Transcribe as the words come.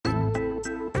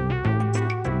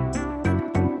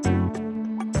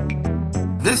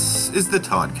is the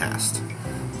Toddcast,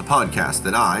 a podcast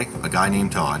that I, a guy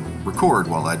named Todd, record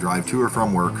while I drive to or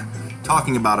from work,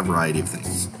 talking about a variety of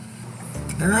things.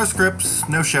 There are no scripts,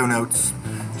 no show notes,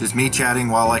 just me chatting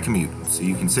while I commute, so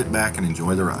you can sit back and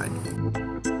enjoy the ride.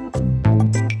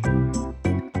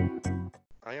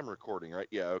 I am recording, right?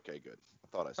 Yeah, okay, good. I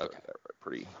thought I started that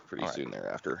pretty right. soon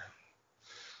thereafter.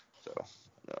 So,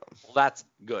 well, that's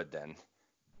good then.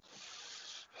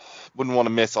 Wouldn't want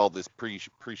to miss all this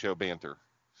pre-show banter.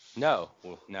 No,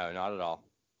 not at all.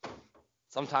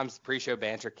 Sometimes pre-show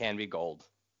banter can be gold.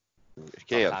 It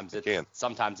can.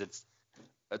 Sometimes it's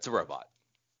a robot.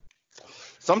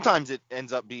 Sometimes it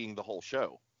ends up being the whole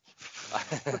show.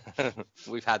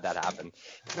 We've had that happen.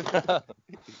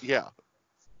 Yeah.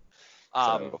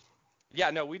 Yeah,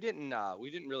 no, we didn't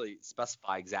really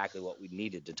specify exactly what we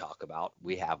needed to talk about.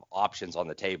 We have options on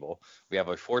the table. We have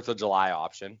a 4th of July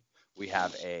option. We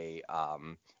have a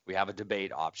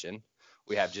debate option.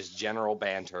 We have just general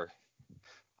banter.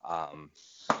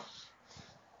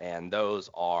 And those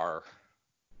are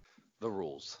the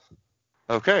rules.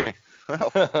 Okay.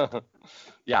 Well.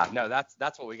 Yeah, no, that's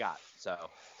what we got. So,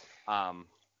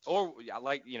 or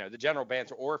like, the general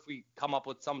banter, or if we come up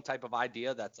with some type of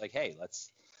idea that's like, hey,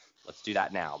 let's do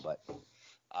that now. But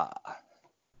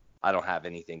I don't have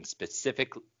anything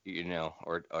specific,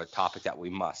 or topic that we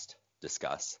must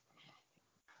discuss.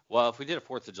 Well, if we did a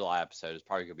 4th of July episode, it's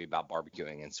probably going to be about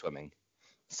barbecuing and swimming.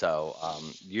 So,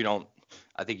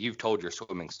 I think you've told your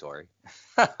swimming story.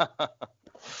 I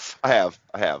have.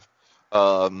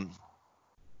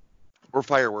 Or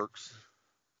fireworks.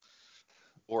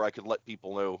 Or I could let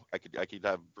people know, I could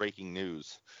have breaking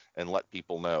news and let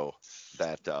people know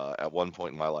that at one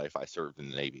point in my life I served in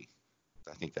the Navy.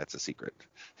 I think that's a secret.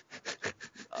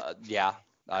 Yeah,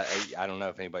 I don't know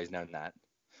if anybody's known that.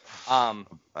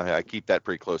 I keep that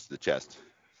pretty close to the chest.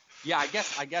 Yeah, I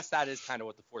guess that is kind of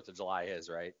what the 4th of July is,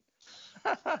 right?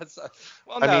 So,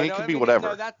 it could be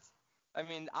whatever. No,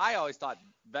 I always thought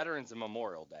Veterans and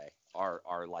Memorial Day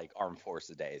are like Armed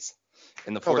Forces days.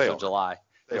 And the 4th of July.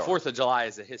 The 4th of July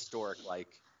is a historic, it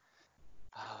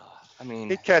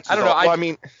catches. I don't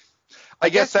know. I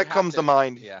guess that comes to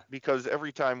mind. Yeah. Because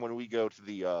every time when we go to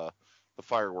the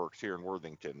fireworks here in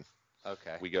Worthington,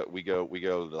 okay, we go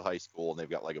to the high school and they've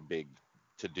got like a big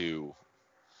to-do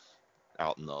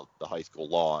out in the high school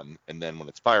lawn, and then when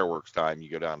it's fireworks time, you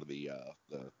go down to the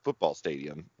football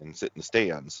stadium and sit in the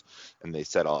stands, and they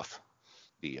set off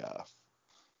the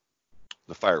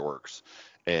fireworks.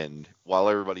 And while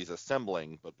everybody's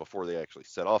assembling, but before they actually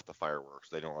set off the fireworks,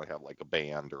 they don't really have like a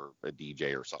band or a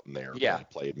DJ or something there. Yeah. They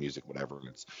play music, whatever,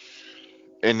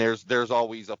 and there's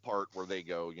always a part where they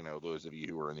go, those of you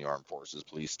who are in the armed forces,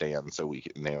 please stand, so we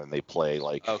can, and they play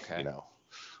like, okay.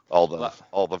 all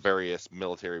the various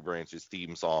military branches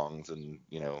theme songs and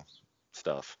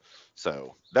stuff.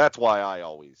 So that's why I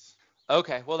always.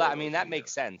 Okay, well that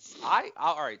makes sense.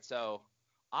 All right, so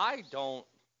I don't.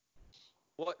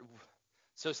 What?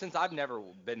 So since I've never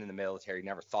been in the military,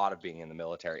 never thought of being in the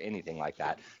military, anything like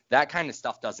that, that kind of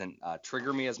stuff doesn't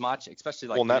trigger me as much, especially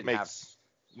like. Well, that makes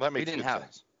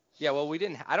sense. Yeah, well, we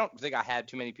didn't. I don't think I had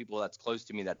too many people that's close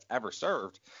to me that's ever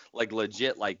served, like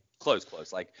legit, like close,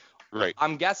 like. Right.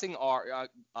 I'm guessing our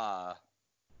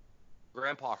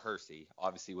Grandpa Hersey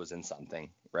obviously was in something,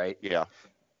 right? Yeah.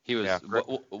 He was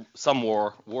some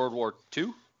war, World War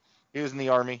II. He was in the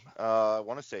Army. I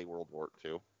want to say World War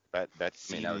II. That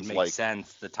seems that would make like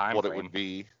sense. The time what frame. It would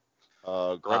be.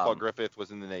 Grandpa Griffith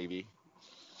was in the Navy.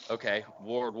 Okay,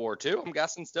 World War II. I'm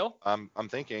guessing still. I'm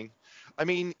thinking. Now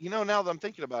that I'm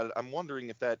thinking about it, I'm wondering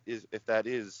if that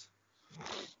is.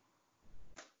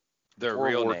 Their World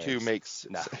real War names. II makes.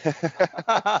 No.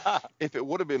 If it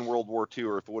would have been World War II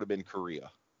or if it would have been Korea.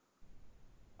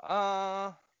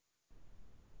 No,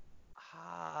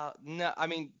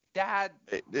 Dad.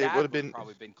 It Dad would have been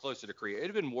probably been closer to Korea. It'd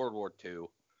have been World War II.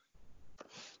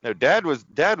 No, Dad was.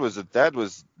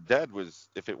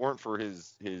 If it weren't for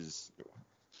his.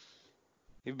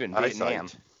 He'd been eyesight, Vietnam.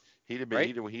 He'd have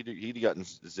been. Right? He'd gotten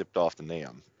zipped off to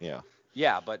Nam. Yeah.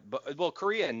 Yeah, but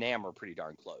Korea and Nam are pretty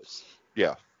darn close.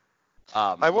 Yeah.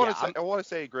 I want to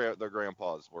say their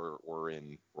grandpas were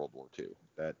in World War II.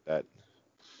 That.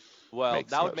 Well,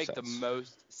 that would make sense. the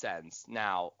most sense.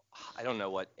 Now, I don't know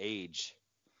what age.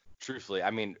 Truthfully,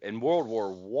 in World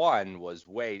War I was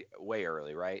way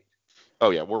early, right? Oh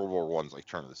yeah, World War I's like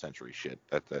turn of the century shit.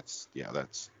 That's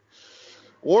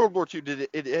World War II.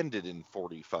 It ended in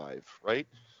 45, right?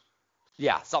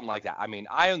 Yeah, something like that.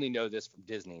 I only know this from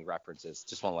Disney references.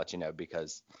 Just want to let you know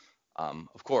because,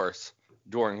 of course,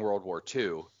 during World War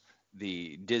II,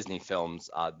 the Disney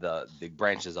films, the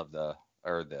branches of the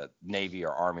or the Navy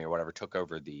or Army or whatever took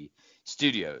over the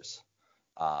studios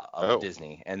of Oh,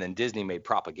 Disney, and then Disney made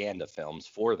propaganda films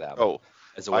for them oh,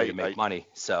 as a way to I make money.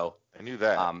 So I knew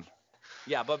that.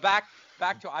 yeah, but back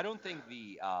to, I don't think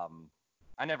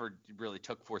I never really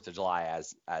took Fourth of July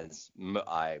as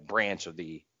a branch of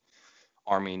the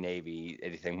Army, Navy,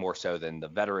 anything more so than the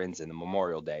veterans and the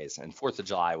Memorial Days. And Fourth of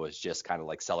July was just kind of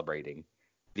like celebrating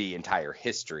the entire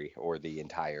history or the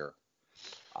entire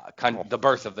Well, the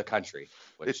birth of the country.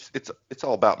 Which it's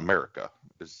all about America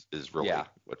is really yeah,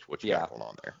 what you yeah, got going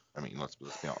on there. I mean, let's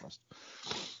be honest.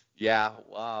 yeah.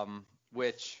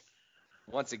 Which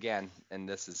once again, and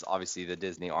this is obviously the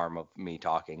Disney arm of me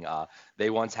talking. They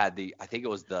once had I think it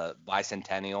was the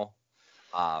bicentennial.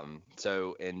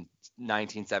 So in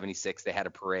 1976, they had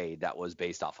a parade that was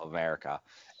based off of America,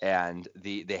 and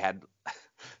they had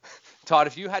Todd,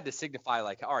 if you had to signify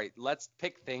like, all right, let's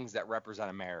pick things that represent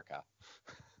America.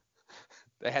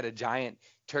 They had a giant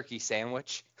turkey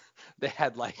sandwich. They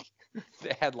had like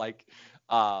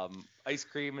ice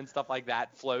cream and stuff like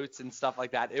that, floats and stuff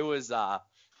like that. It was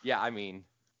yeah, I mean,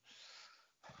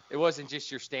 it wasn't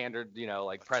just your standard,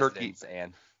 like presidents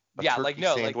and A yeah, like turkey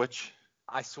no, like sandwich,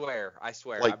 I swear, I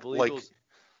like believe it was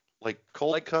like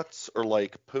cold like cuts or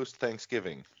like post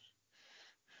Thanksgiving.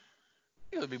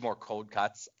 it would be more cold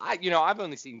cuts. I've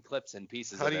only seen clips and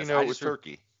pieces How of do you this. know it was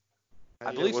turkey? How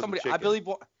I do you know believe it wasn't somebody.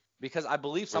 chicken? Because I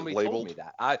believe Was it somebody told labeled? me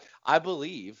that. I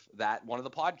believe that one of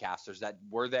the podcasters that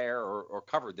were there or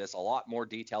covered this a lot more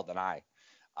detail than I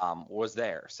was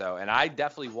there. So, and I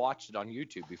definitely watched it on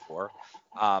YouTube before.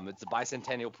 It's a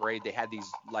bicentennial parade. They had these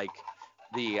like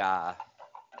the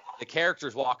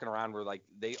characters walking around were like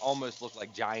they almost look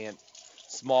like giant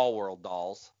Small World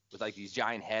dolls with like these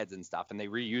giant heads and stuff, and they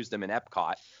reused them in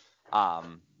Epcot.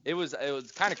 It was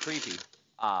kind of creepy.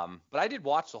 But I did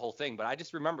watch the whole thing, but I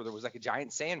just remember there was like a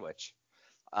giant sandwich.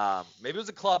 Maybe it was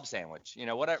a club sandwich,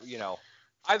 whatever,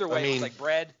 either I way, it was mean, like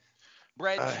bread,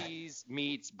 uh, cheese,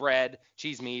 meats, bread,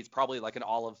 cheese, meats, probably like an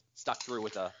olive stuck through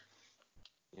with a,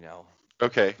 you know,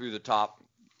 okay. through the top,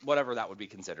 whatever that would be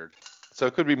considered. So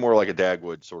it could be more like a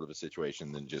Dagwood sort of a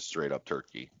situation than just straight up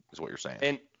turkey, is what you're saying.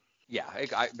 And yeah,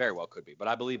 I very well could be, but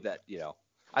I believe that,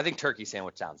 I think turkey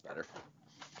sandwich sounds better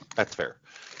That's fair.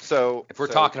 So if we're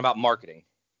talking about marketing.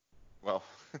 well,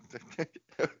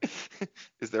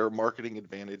 is there a marketing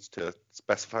advantage to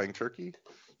specifying turkey?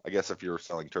 I guess if you're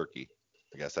selling turkey,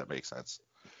 I guess that makes sense.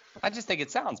 I just think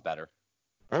it sounds better.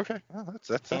 Okay, well,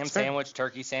 that's Ham fair. sandwich,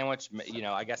 turkey sandwich,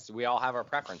 I guess we all have our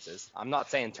preferences. I'm not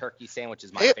saying turkey sandwich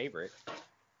is my Ham, favorite.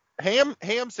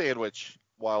 ham sandwich,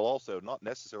 while also not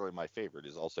necessarily my favorite,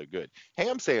 is also good.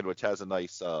 Ham sandwich has a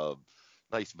nice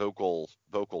vocal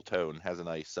tone. Has a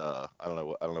nice I don't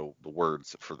know the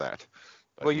words for that.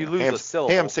 But, Well, you lose a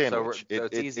syllable, ham so sandwich.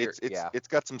 it's easier. Yeah. It's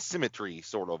got some symmetry,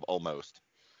 sort of almost.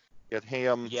 You got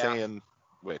ham Yeah.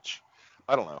 sandwich.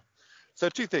 I don't know. So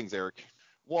two things, Eric.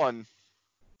 One,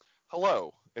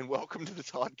 hello and welcome to the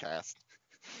podcast.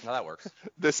 No, that works.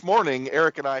 This morning,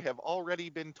 Eric and I have already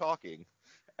been talking,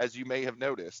 as you may have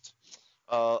noticed,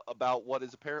 about what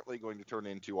is apparently going to turn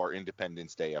into our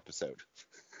Independence Day episode.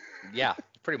 Yeah,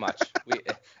 pretty much.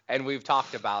 We've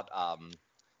talked about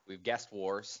we've guessed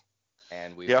wars,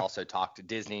 and we've also talked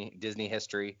Disney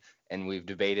history, and we've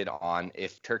debated on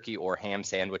if turkey or ham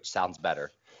sandwich sounds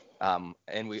better. And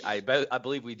I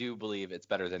believe we do believe it's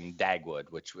better than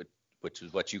Dagwood, which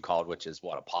is what you called, which is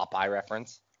what, a Popeye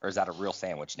reference, or is that a real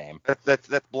sandwich name?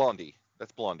 That's Blondie.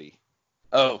 That's Blondie.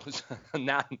 Oh,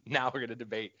 now we're gonna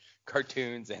debate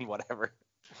cartoons and whatever.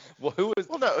 Well, who was?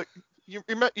 Well, no. You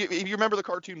remember the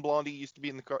cartoon Blondie used to be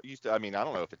in the I mean, I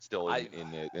don't know if it's still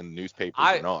in the newspapers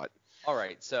or not. All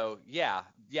right, so yeah,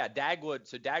 Dagwood.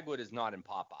 So Dagwood is not in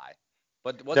Popeye,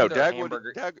 but wasn't there a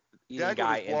hamburger eating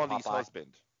guy is Blondie's in Popeye? Husband.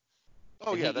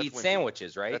 Oh, And yeah, he that's eats Wimpy.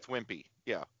 sandwiches, right? That's Wimpy.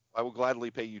 Yeah, I will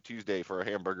gladly pay you Tuesday for a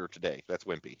hamburger today. That's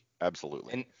Wimpy.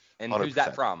 Absolutely. And 100%. Who's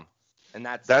that from? And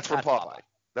that's from Popeye.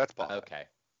 That's Popeye. Okay.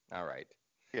 All right.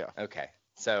 Yeah. Okay.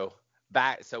 So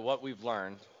what we've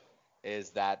learned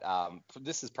is that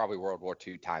this is probably World War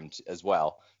II times as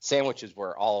well. Sandwiches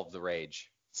were all of the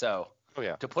rage. So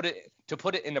to put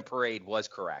it in a parade was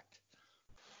correct.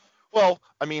 Well,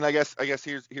 I mean, I guess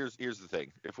here's the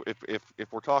thing.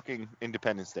 If we're talking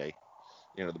Independence Day,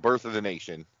 the birth of the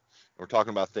nation, we're talking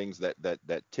about things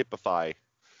that typify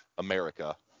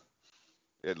America,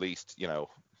 at least,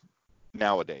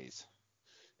 nowadays.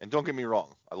 And don't get me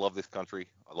wrong, I love this country,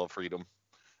 I love freedom,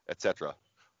 etc.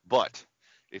 But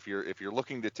if you're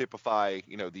looking to typify,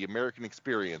 the American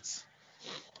experience,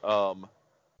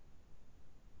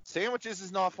 sandwiches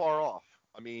is not far off.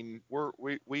 I mean,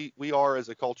 we are as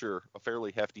a culture a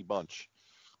fairly hefty bunch.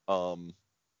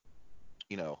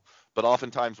 but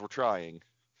oftentimes we're trying,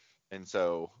 and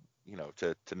so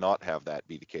to not have that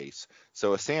be the case.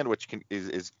 So a sandwich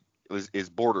is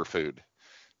border food.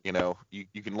 You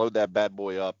can load that bad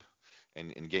boy up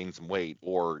and gain some weight,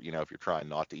 or if you're trying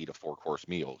not to eat a 4-course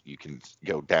meal, you can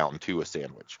go down to a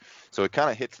sandwich. So it kind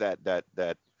of hits that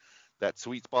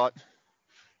sweet spot,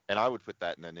 and I would put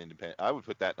that in I would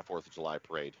put that in a 4th of July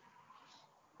parade.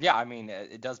 Yeah, I mean,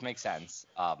 it does make sense.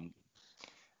 And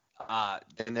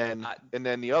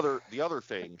then the other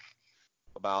thing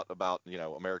about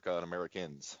America and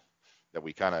Americans that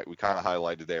we kind of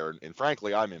highlighted there, and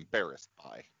frankly I'm embarrassed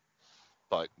by,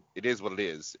 but it is what it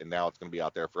is, and now it's going to be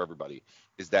out there for everybody,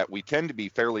 is that we tend to be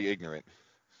fairly ignorant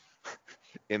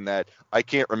in that I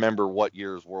can't remember what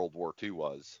year's World War II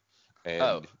was. And,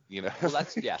 well,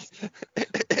 that's, yes.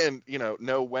 And,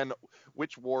 know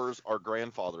which wars our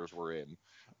grandfathers were in.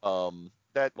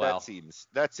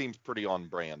 That seems pretty on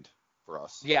brand for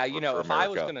us. Yeah, for if I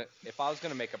was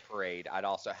gonna make a parade, I'd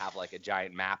also have like a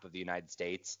giant map of the United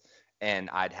States, and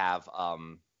I'd have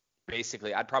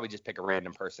basically I'd probably just pick a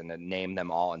random person and name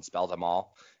them all and spell them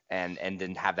all, and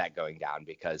then have that going down,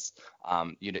 because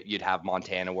you'd have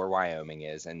Montana where Wyoming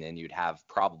is, and then you'd have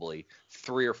probably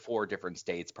 3 or 4 different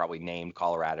states probably named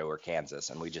Colorado or Kansas,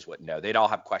 and we just wouldn't know. They'd all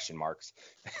have question marks.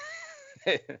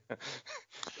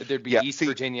 There'd be East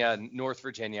Virginia, North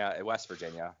Virginia, West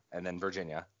Virginia, and then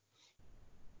Virginia.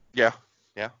 Yeah,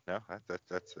 no,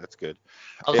 that's good.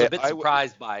 I was a bit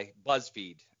surprised by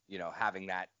BuzzFeed, having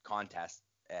that contest,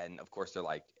 and of course they're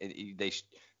like,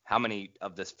 how many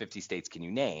of this 50 states can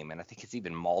you name? And I think it's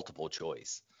even multiple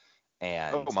choice.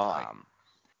 And oh my.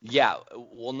 Yeah,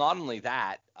 well, not only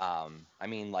that, I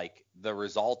mean, like, the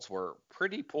results were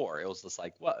pretty poor. It was just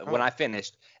like, when I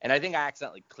finished, and I think I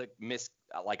accidentally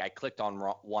I clicked on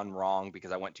one wrong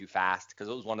because I went too fast, because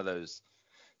it was one of those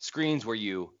screens where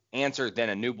you answer, then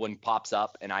a new one pops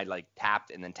up, and I like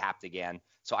tapped and then tapped again.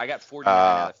 So I got 49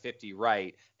 out of 50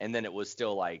 right, and then it was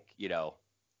still like,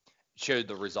 showed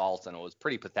the results, and it was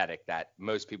pretty pathetic that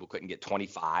most people couldn't get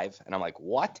 25. And I'm like,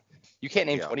 what? You can't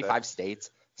name 25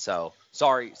 states? So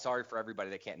sorry for everybody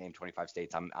that can't name 25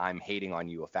 states. I'm hating on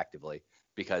you effectively,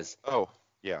 because oh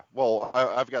yeah, well,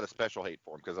 I've got a special hate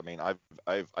for him, because I mean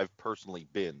I've personally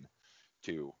been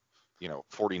to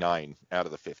 49 out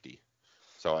of the 50.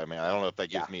 So I mean, I don't know if that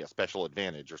gives me a special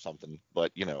advantage or something,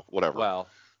 but whatever. Well,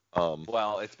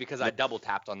 it's because I double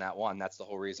tapped on that one. That's the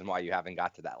whole reason why you haven't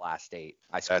got to that last state.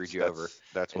 I screwed you over.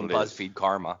 That's what it BuzzFeed is.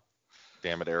 Karma.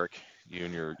 Damn it, Eric, you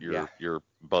and your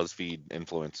BuzzFeed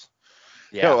influence.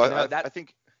 Yeah. No, I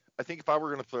think if I were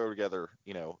going to throw together,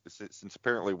 since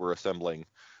apparently we're assembling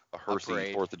a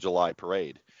Hersey 4th of July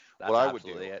parade, what I would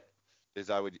do is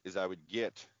I would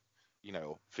get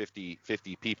 50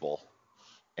 people,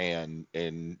 and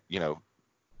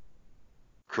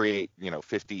create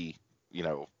 50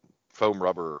 foam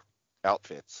rubber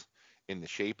outfits in the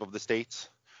shape of the states,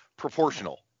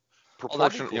 proportional,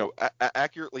 cool.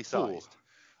 Accurately sized.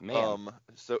 Cool. Man.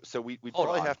 So we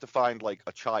probably have to find like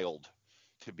a child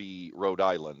to be Rhode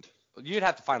Island. You'd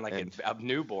have to find like a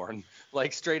newborn,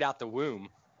 like straight out the womb.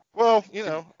 Well,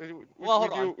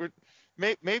 hold on.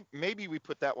 Maybe we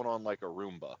put that one on like a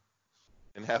Roomba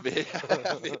and have it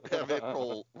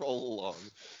roll along.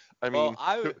 I mean,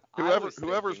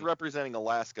 whoever's representing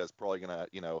Alaska is probably gonna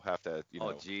have to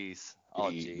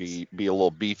be a little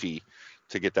beefy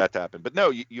to get that to happen. But no,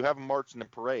 you have them march in a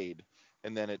parade,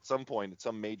 and then at some point at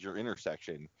some major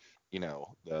intersection,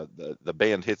 the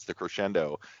band hits the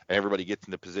crescendo, and everybody gets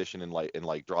into position and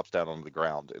like drops down onto the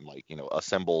ground and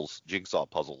assembles jigsaw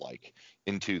puzzle like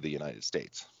into the United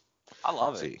States. I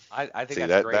love it. I think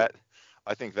that's great.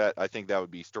 I think that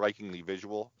would be strikingly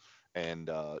visual, and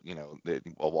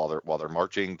while they're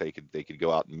marching, they could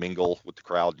go out and mingle with the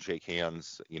crowd and shake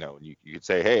hands, and you could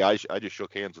say, hey, I just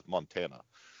shook hands with Montana.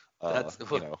 That's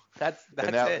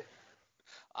it.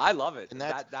 I love it. And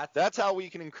that's how we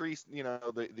can increase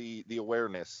the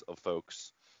awareness of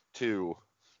folks to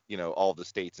all the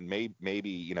states, and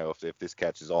maybe if this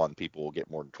catches on, people will get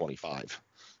more than 25.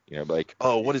 Like,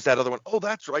 oh, what is that other one? Oh,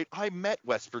 that's right, I met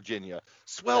West Virginia,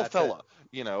 swell fella.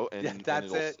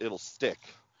 It'll stick.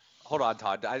 Hold on,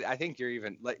 Todd. I think you're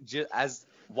even like,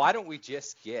 why don't we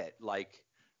just get like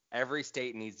every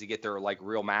state needs to get their like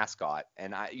real mascot,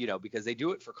 and because they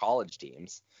do it for college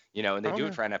teams, and they do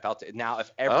it for NFL teams. Now, if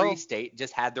every state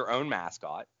just had their own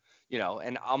mascot,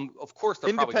 and of course they're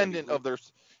independent of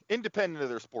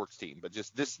their sports team, but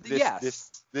just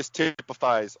this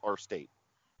typifies our state.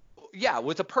 Yeah,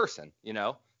 with a person,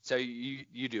 So you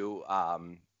do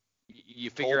you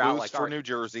figure Toll out booths like for New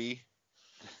Jersey.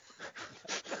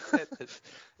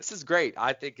 This is great.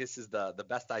 I think this is the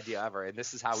best idea ever, and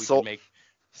this is how we So can make.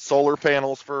 solar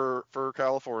panels for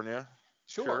California.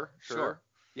 Sure.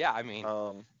 Yeah,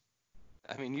 Um,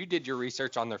 I mean, you did your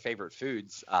research on their favorite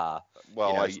foods.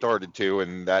 well, I You, started to,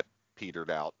 and that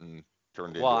petered out and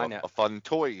turned well, into I know. a fun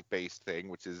toy-based thing,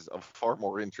 which is of far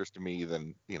more interest to me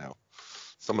than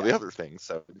some of Yeah, the other things.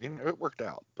 So it worked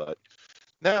out. But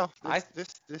no, I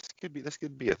this could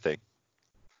be a thing.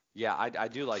 yeah, I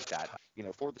do like that.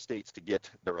 For the states to get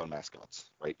their own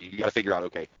mascots, right? You got to figure out,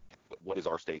 okay, what is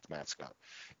our state's mascot?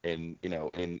 And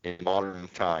in modern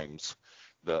times,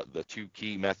 the two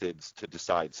key methods to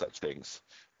decide such things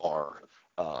are,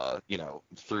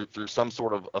 through some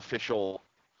sort of official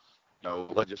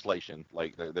legislation,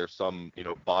 like there's some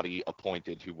body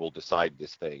appointed who will decide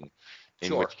this thing. In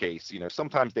Sure. which case,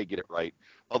 sometimes they get it right.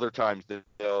 Other times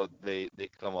they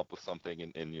come up with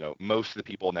something, and most of the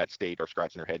people in that state are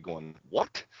scratching their head, going,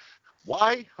 "What?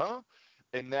 Why? Huh?"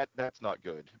 And that's not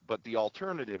good. But the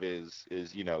alternative is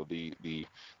the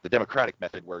democratic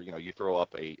method, where you throw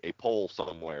up a poll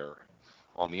somewhere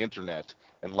on the internet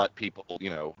and let people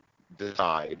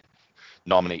decide,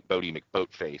 nominate Bodie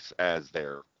McBoatface as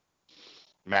their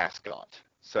mascot.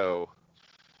 So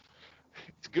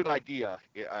it's a good idea.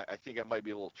 I think it might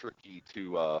be a little tricky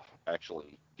to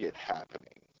actually get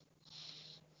happening.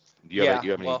 Do Yeah.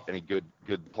 you have any good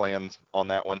plans on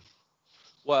that one?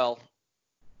 Well,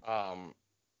 um,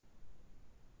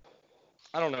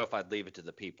 I don't know if I'd leave it to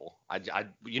the people.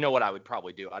 You know what I would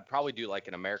probably do? I'd probably do like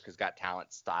an America's Got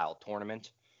Talent style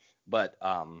tournament, but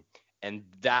and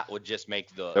that would just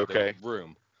make the Okay,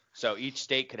 room. So each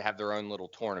state could have their own little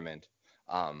tournament,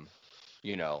 um,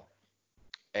 you know,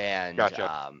 and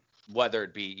gotcha. whether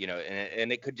it be,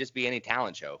 and it could just be any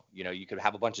talent show. You could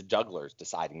have a bunch of jugglers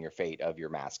deciding your fate of your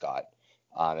mascot.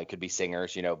 It could be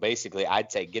singers. Basically,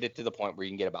 I'd say get it to the point where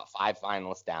you can get about 5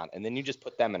 finalists down, and then you just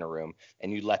put them in a room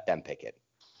and you let them pick it.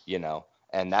 You know,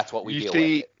 and that's what we You deal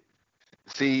with.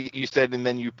 you said, and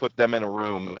then you put them in a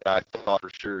room. I thought for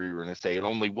sure you were going to say, and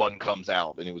only one comes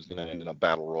out, and it was going to end in a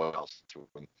battle royale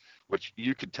situation, which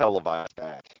you could televise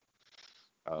that.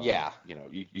 Yeah,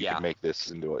 You could yeah. make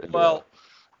this into Well,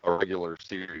 a regular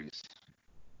series.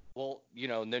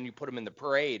 and then you put them in the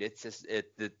parade. It's just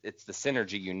it's the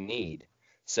synergy you need.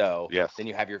 So Yes, then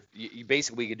you have you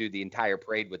basically could do the entire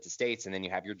parade with the states, and then you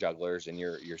have your jugglers and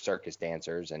your circus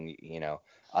dancers, and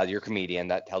your comedian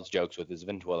that tells jokes with his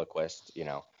ventriloquist,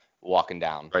 walking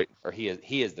down, right. or he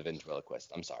is the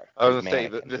ventriloquist. I'm sorry, I was his going to say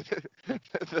mannequin.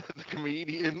 the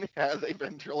comedian has a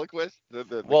ventriloquist.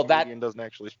 The Well, comedian doesn't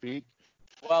actually speak.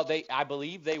 I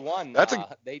believe they won. That's a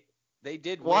They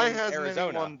did Why win hasn't Arizona.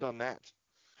 anyone done that?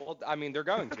 Well, I mean, they're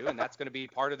going to, and that's going to be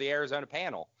part of the Arizona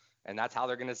panel, and that's how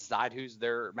they're going to decide who's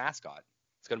their mascot.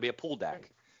 It's going to be a pool deck,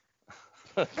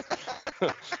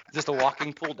 just a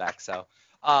walking pool deck. So,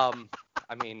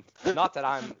 I mean, not that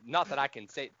I can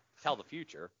tell the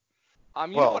future.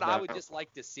 You know Well, what I no. would just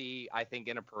like to see, I think,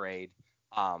 in a parade.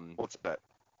 Um, What's that?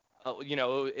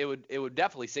 it would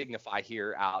definitely signify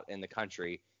here out in the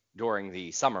country during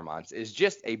the summer months is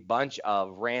just a bunch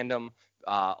of random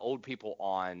old people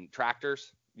on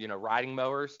tractors, riding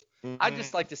mowers. I'd Mm,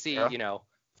 just like to see, yeah.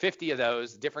 50 of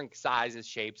those, different sizes,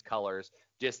 shapes, colors,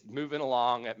 just moving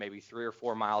along at maybe 3 or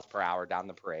 4 miles per hour down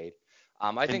the parade.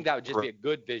 I think And that would just be a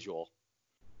good visual.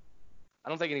 I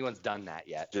don't think anyone's done that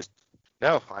yet. just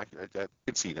no, I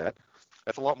could see that.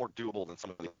 That's a lot more doable than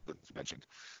some of the others you mentioned.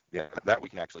 Yeah, that we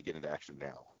can actually get into action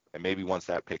now. And maybe once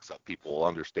that picks up, people will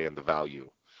understand the value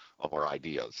of our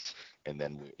ideas, and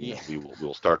then Yeah.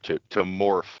 we'll start to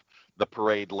morph the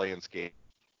parade landscape.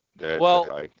 That Well,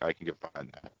 I can get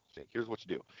behind that. So here's what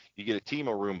you do: you get a team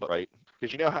of Roomba, right?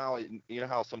 Because you know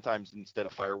how sometimes instead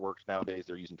of fireworks nowadays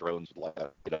they're using drones with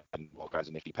and all kinds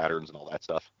of nifty patterns and all that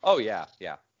stuff. oh yeah,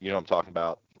 yeah. You know what I'm talking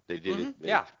about? They did it.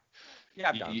 Yeah.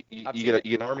 Yeah, I've You seen it.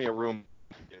 get an army of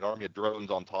an army of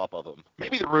drones on top of them.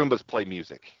 Maybe the Roombas play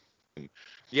music.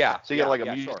 Yeah, So you got yeah, like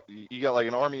yeah, sure. you got like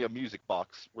an army of music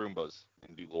box Roombas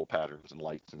and do little patterns and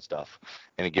lights and stuff.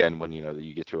 And again, when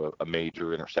you get to a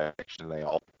major intersection, they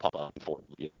all pop up for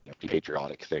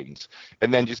patriotic things,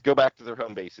 and then just go back to their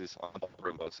home bases on the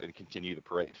Roombas and continue the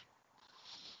parade.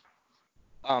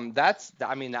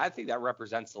 I mean, I think that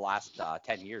represents the last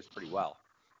 10 years pretty well.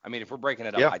 I mean, if we're breaking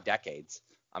it up Yeah, by decades,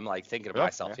 I'm like thinking to yeah,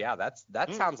 myself, yeah, yeah,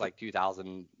 that sounds like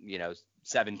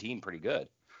 2017 pretty good.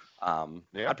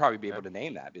 yeah, I'd probably be yeah. able to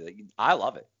name that. Be like, I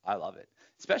love it. I love it.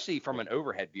 Especially from an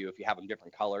overhead view, if you have them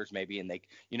different colors, maybe, and they,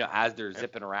 as they're Yeah.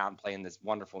 zipping around playing this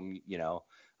wonderful,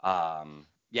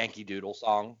 Yankee Doodle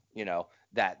song,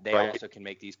 that they Right. also can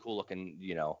make these cool looking,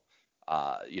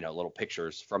 little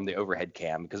pictures from the overhead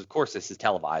cam, because of course this is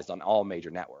televised on all major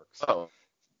networks. Oh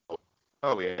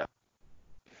yeah.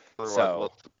 Otherwise, So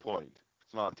what's the point?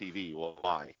 It's not on TV. Well,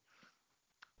 why?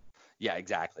 yeah,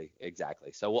 exactly.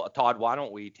 So Todd, why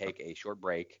don't we take a short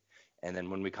break, and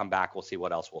then when we come back, we'll see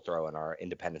what else we'll throw in our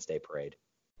Independence Day parade.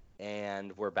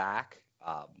 And we're back.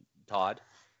 Todd,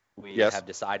 we Yes. have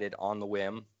decided on the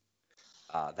whim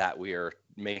that we are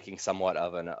making somewhat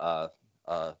of an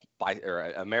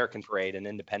American parade, an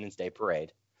Independence Day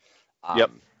parade.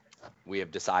 Yep. We have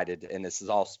decided, and this is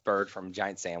all spurred from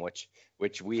Giant Sandwich,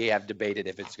 which we have debated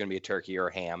if it's going to be a turkey or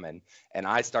a ham, and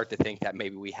I start to think that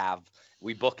maybe we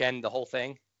bookend the whole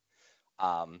thing.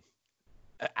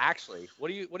 Actually, what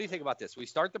do you think about this? We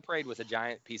start the parade with a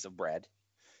giant piece of bread.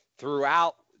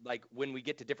 Throughout, like when we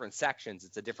get to different sections,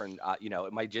 it's a different,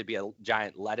 it might just be a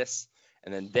giant lettuce,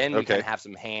 and then we can have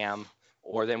some ham,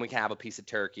 or then we can have a piece of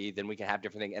turkey, then we can have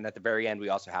different things. And at the very end, we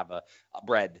also have a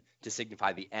bread to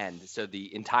signify the end. So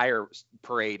the entire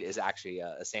parade is actually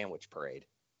a sandwich parade.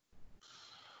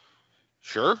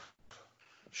 Sure.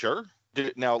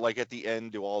 Now, like at the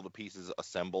end, do all the pieces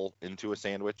assemble into a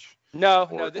sandwich? No,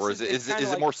 Or is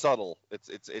it more subtle? It's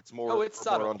more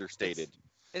subtle. more understated.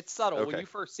 It's subtle. Okay. When you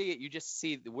first see it, you just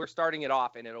see we're starting it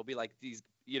off, and it'll be like these,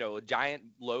 a giant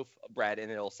loaf of bread,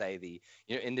 and it'll say the,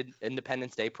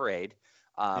 Independence Day parade.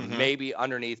 Maybe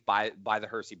underneath by the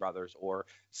Hersey brothers, or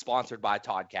sponsored by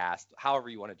Toddcast, however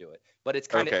you want to do it. But it's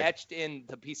kind of etched in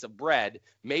the piece of bread.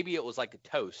 Maybe it was like a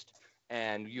toast,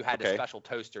 and you had a special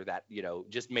toaster that,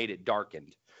 just made it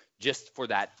darkened just for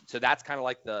that. So that's kind of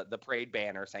like the parade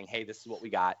banner saying, hey, this is what we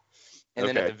got. And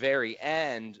then at the very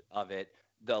end of it,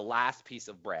 the last piece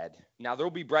of bread. Now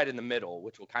there'll be bread in the middle,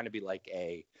 which will kind of be like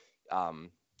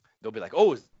they'll be like,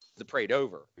 oh, is the parade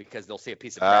over? Because they'll see a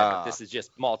piece of bread, but this is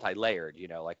just multi-layered,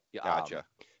 Gotcha.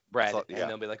 Bread. And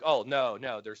they'll be like, oh, no,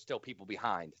 there's still people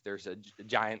behind. There's a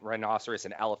giant rhinoceros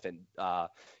and elephant,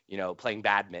 playing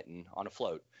badminton on a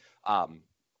float.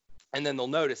 And then they'll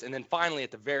notice. And then finally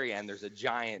at the very end, there's a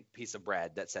giant piece of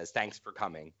bread that says, thanks for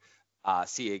coming.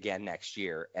 See you again next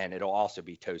year. And it'll also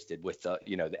be toasted with the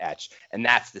etch. And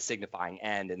that's the signifying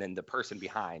end. And then the person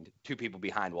behind, two people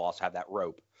behind, will also have that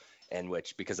rope, in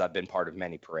which, because I've been part of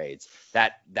many parades,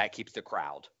 that keeps the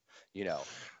crowd,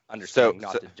 understanding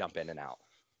not to jump in and out.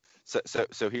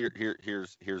 So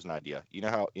here's an idea. You know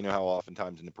how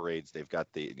oftentimes in the parades they've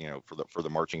got the, for the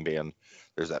marching band,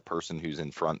 there's that person who's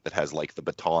in front that has like the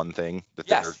baton thing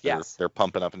that they're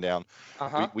pumping up and down.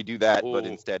 We do that, but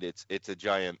instead it's a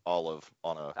giant olive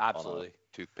on a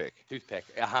toothpick.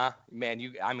 Man,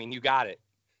 you got it.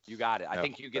 I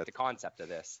think you get the concept of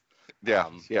this. Yeah.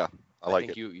 I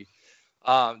like it.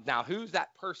 Now, who's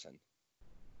that person?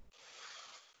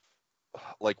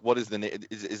 Like, what is the name?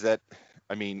 Is that?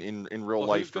 I mean, in real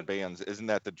life for bands, isn't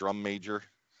that the drum major?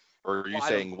 Or are you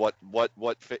saying what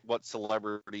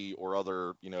celebrity or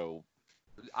other,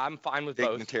 I'm fine with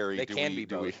dignitary both. They can be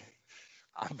both.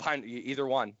 I'm fine either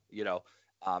one.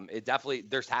 It definitely,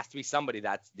 there has to be somebody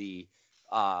that's the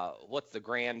what's the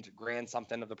grand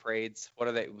something of the parades? What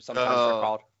are they sometimes they're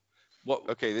called? What?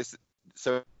 Okay,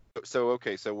 so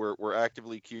we're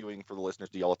actively queuing for the listeners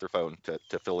to yell at their phone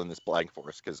to fill in this blank for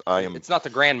us, because I am. It's not the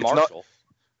Grand Marshal.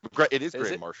 It is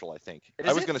Grand Marshal, I think.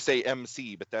 I was going to say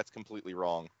MC, but that's completely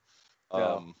wrong.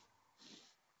 No.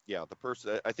 Yeah, the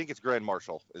person. I think it's Grand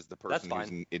Marshal is the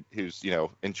person who's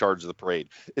in charge of the parade.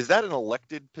 Is that an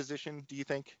elected position, do you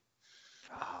think?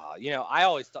 I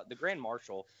always thought the Grand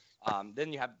Marshal.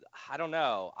 Then you have, I don't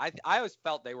know. I always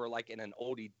felt they were like in an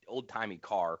old-timey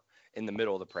car in the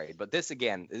middle of the parade. But this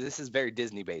is very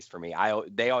Disney based for me.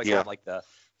 They always have like the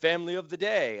family of the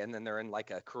day, and then they're in like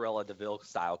a Cruella de Vil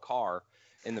style car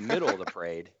in the middle of the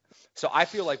parade. So I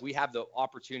feel like we have the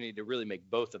opportunity to really make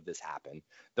both of this happen.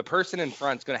 The person in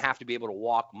front is going to have to be able to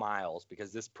walk miles,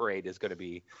 because this parade is going to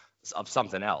be of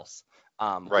something else,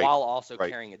 while also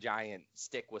carrying a giant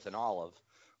stick with an olive.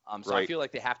 So I feel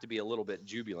like they have to be a little bit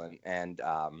jubilant, and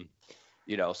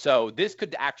so this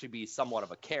could actually be somewhat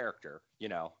of a character,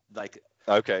 the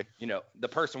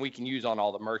person we can use on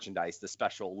all the merchandise, the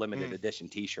special limited edition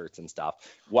T-shirts and stuff,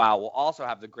 while we'll also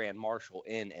have the Grand Marshal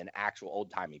in an actual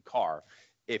old-timey car,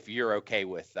 if you're okay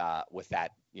with that,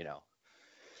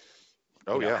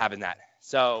 having that.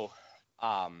 So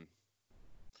now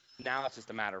it's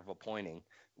just a matter of appointing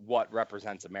what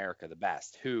represents America the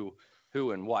best, who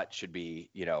and what should be,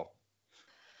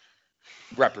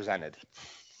 represented.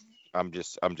 I'm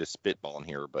just spitballing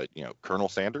here, but Colonel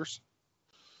Sanders.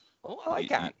 Oh, I like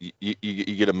that.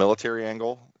 You get a military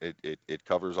angle. It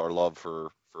covers our love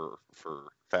for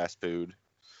fast food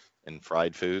and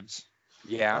fried foods.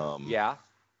 Yeah.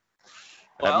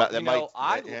 Well, that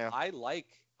might, yeah. I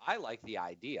like the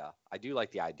idea. I do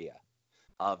like the idea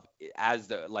of as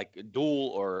the like dual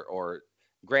or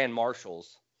grand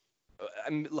marshals. I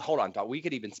mean, hold on, Todd. We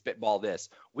could even spitball this.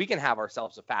 We can have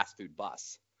ourselves a fast food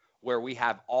bus where we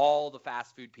have all the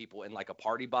fast food people in like a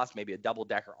party bus, maybe a double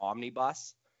decker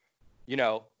omnibus. You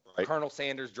know, Right. Colonel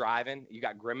Sanders driving. You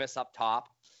got Grimace up top.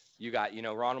 You got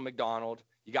Ronald McDonald.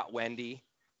 You got Wendy.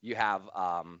 You have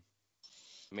I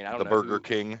mean I don't The know Burger who.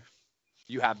 King.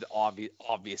 You have the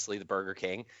obviously the Burger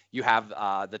King. You have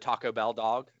the Taco Bell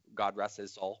dog. God rest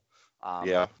his soul.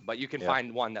 Yeah. But you can Yeah.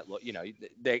 find one that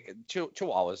they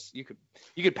Chihuahuas. You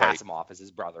could pass Right. him off as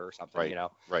his brother or something. Right.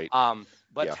 Right.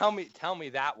 But Yeah. tell me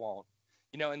that won't.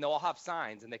 And they'll have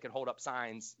signs and they can hold up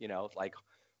signs. Like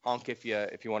honk if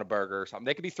you want a burger or something.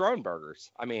 They could be throwing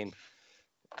burgers. I mean,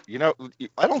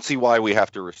 I don't see why we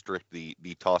have to restrict the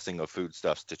tossing of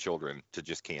foodstuffs to children to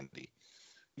just candy.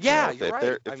 yeah, If you're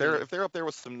right. if they're up there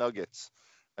with some nuggets,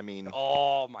 I mean,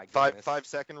 Oh my goodness. 5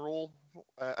 second rule,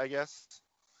 I guess.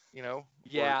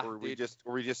 Yeah, Or we dude.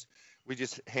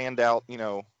 just hand out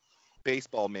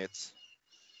baseball mitts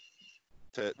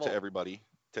to Well, everybody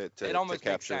it to almost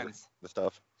makes capture sense. the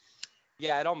stuff.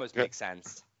 Yeah, it almost Yeah. makes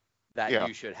sense that Yeah.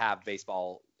 you should have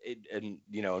baseball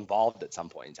involved at some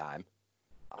point in time.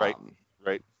 Right. Um,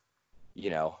 Right.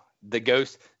 the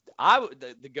ghost.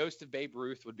 The ghost of Babe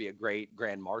Ruth would be a great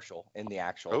grand marshal in the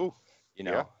actual. Oh, You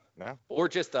know, yeah. or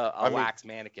just a I mean- wax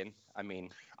mannequin. I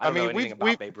mean, I don't know anything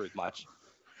about Babe Ruth much.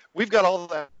 We've got all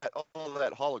that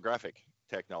holographic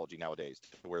technology nowadays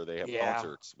where they have Yeah.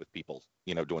 concerts with people,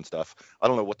 doing stuff. I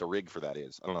don't know what the rig for that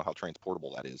is. I don't know how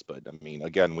transportable that is, but I mean,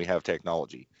 again, we have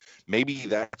technology. Maybe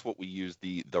that's what we use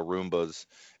the Roombas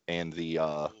and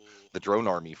the drone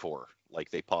army for. Like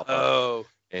they pop up Oh,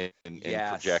 and yes.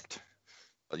 project,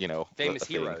 famous a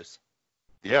thing. heroes.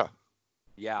 Yeah.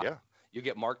 Yeah. Yeah. You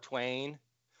get Mark Twain.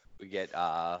 We get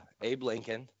Abe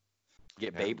Lincoln.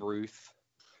 You get Yeah. Babe Ruth.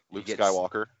 You Luke get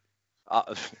Skywalker.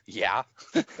 Yeah.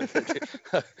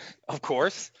 Of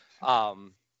course. I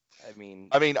mean,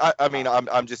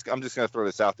 I'm just gonna throw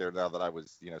this out there now that I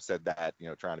was said that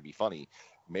trying to be funny.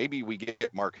 Maybe we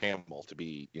get Mark Hamill to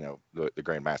be the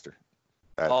Grand Master.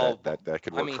 That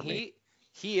could work I mean, for me.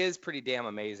 he is pretty damn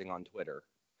amazing on Twitter.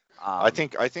 I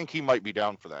think he might be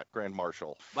down for that Grand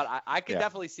Marshal. But I could Yeah.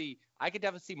 definitely see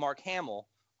Mark Hamill,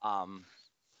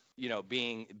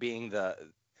 being the,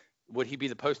 would he be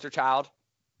the poster child?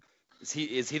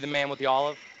 Is he the man with the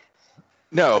olive?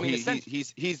 No, I mean,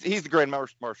 he's the Grand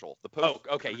Marshal. The post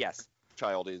Okay, yes.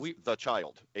 child is the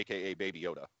child, aka Baby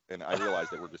Yoda. And I realize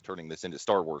that we're just turning this into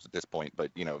Star Wars at this point, but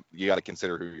you got to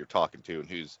consider who you're talking to and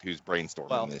who's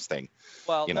brainstorming this thing.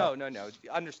 Well, You no. know.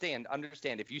 Understand.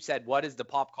 If you said what is the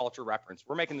pop culture reference,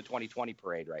 we're making the 2020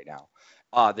 parade right now.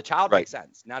 The child Right. makes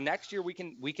sense. Now next year we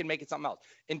can make it something else.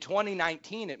 In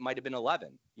 2019 it might have been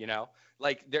 11.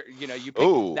 Like there, you pick,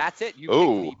 Ooh. that's it. You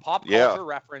Ooh. pick the pop Yeah. culture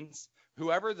reference.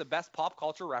 Whoever the best pop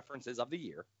culture reference is of the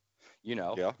year,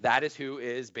 Yeah. that is who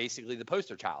is basically the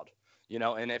poster child.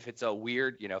 And if it's a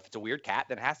weird, cat,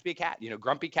 then it has to be a cat.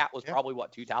 Grumpy Cat was Yeah. probably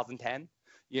 2010.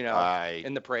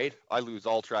 In the parade. I lose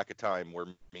all track of time where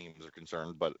memes are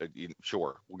concerned, but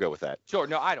sure, we'll go with that. Sure.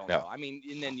 No, I don't No. know. I mean,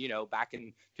 and then, back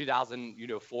in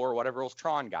 2004 or whatever, it was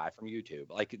Tron guy from YouTube.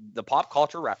 Like the pop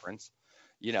culture reference,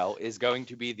 is going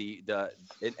to be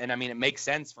and I mean, it makes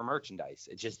sense for merchandise.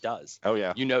 It just does. Oh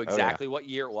yeah. You know Oh, yeah. exactly what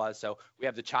year it was. So we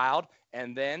have the child,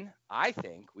 and then I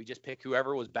think we just pick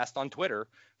whoever was best on Twitter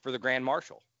for the Grand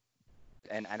Marshal.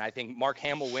 And I think Mark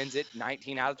Hamill wins it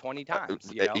 19 out of 20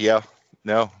 times. Yeah.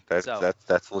 No, that's So-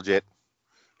 that's legit.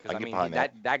 Because I I can get mean,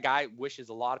 behind that guy wishes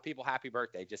a lot of people happy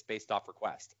birthday just based off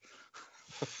request.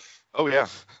 Oh yeah.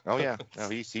 Oh yeah. No,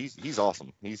 he's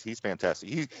awesome. He's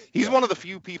fantastic. He's one of the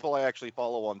few people I actually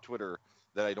follow on Twitter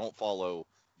that I don't follow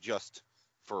just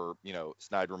for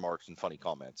snide remarks and funny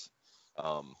comments.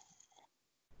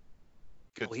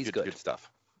 He's good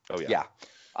stuff. Oh yeah.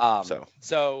 Yeah. So.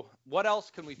 So what else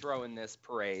can we throw in this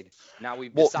parade? Now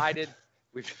we've Well- decided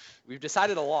we've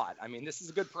decided a lot. I mean, this is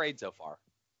a good parade so far.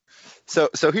 So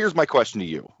here's my question to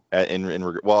you.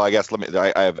 Well, I guess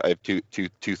I have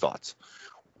two thoughts.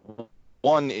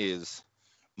 One is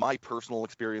my personal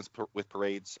experience with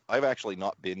parades. I've actually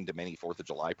not been to many 4th of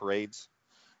July parades,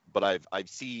 but I've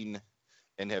seen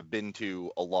and have been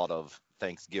to a lot of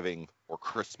Thanksgiving or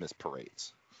Christmas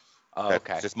parades. Oh, That's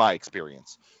okay. just my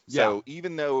experience. Yeah. So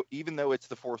even though it's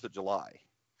the 4th of July,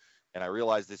 and I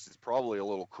realize this is probably a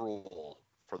little cruel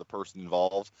for the person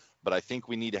involved, but I think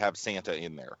we need to have Santa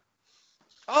in there.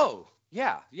 Oh,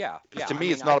 Because to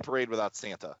me, it's not a parade without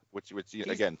Santa, which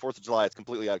again, 4th of July, it's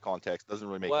completely out of context. Doesn't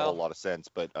really make a whole lot of sense.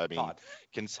 But I mean,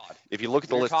 if you look at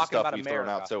the list of stuff we've thrown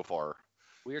out so far,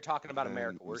 we are talking about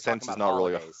America. We're sense talking is about not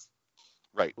holidays.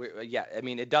 Really right. Yeah, I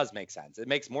mean, it does make sense. It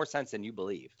makes more sense than you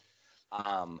believe.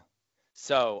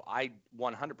 So I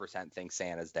 100% think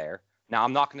Santa's there. Now,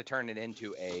 I'm not going to turn it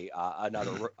into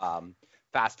another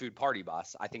fast food party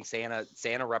bus. I think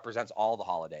Santa represents all the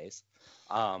holidays.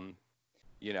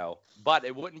 You know, but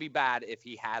it wouldn't be bad if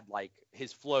he had, like,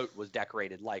 his float was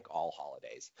decorated like all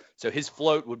holidays. So his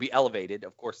float would be elevated.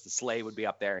 Of course, the sleigh would be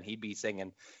up there and he'd be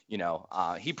singing, you know,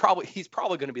 he's probably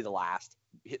going to be the last.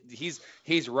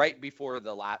 He's right before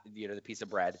the last, you know, the piece of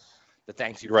bread, the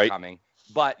thanks you for coming.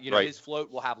 But, you know, his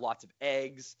float will have lots of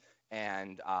eggs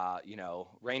and, you know,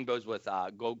 rainbows with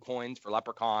gold coins for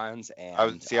leprechauns. And I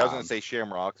was going to say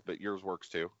shamrocks, but yours works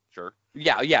too. Sure.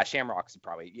 Yeah, shamrocks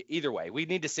probably. Either way, we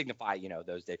need to signify, you know,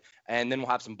 those days. And then we'll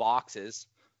have some boxes,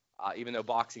 even though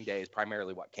Boxing Day is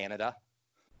primarily Canada.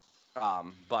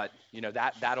 But, you know,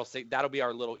 that'll be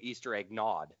our little Easter egg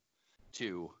nod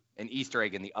to an Easter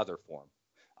egg in the other form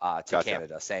to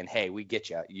Canada, saying, hey, we get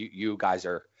you. You guys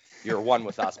you're one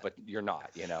with us, but you're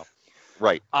not, you know.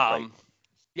 Right.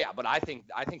 Yeah, but I think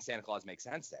Santa Claus makes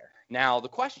sense there. Now, the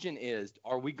question is,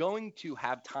 are we going to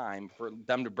have time for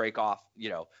them to break off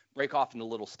into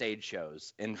little stage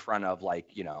shows in front of, like,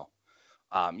 you know,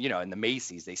 in the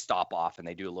Macy's, they stop off and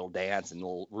they do a little dance and a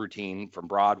little routine from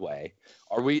Broadway.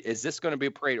 Is this going to be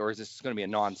a parade, or is this going to be a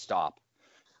nonstop?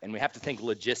 And we have to think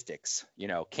logistics. You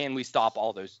know, can we stop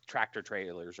all those tractor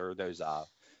trailers or those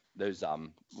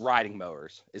riding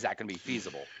mowers? Is that going to be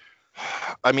feasible?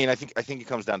 I mean, I think it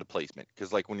comes down to placement,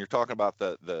 because, like, when you're talking about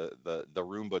the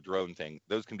Roomba drone thing,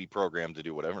 those can be programmed to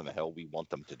do whatever in the hell we want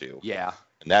them to do. Yeah.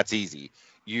 And that's easy.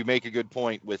 You make a good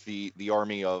point with the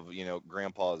army of, you know,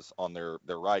 grandpas on their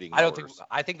riding mowers.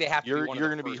 I think they have to be one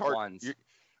of the first ones.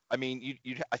 I mean,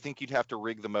 I think you'd have to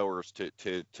rig the mowers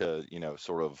to you know,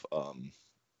 sort of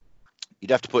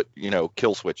you'd have to put, you know,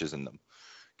 kill switches in them,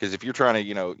 because if you're trying to,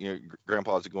 you know,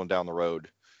 grandpa's going down the road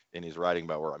in his riding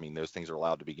mower, I mean, those things are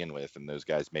loud to begin with, and those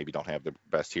guys maybe don't have the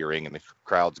best hearing, and the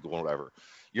crowd's going whatever.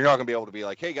 You're not going to be able to be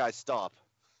like, hey guys, stop,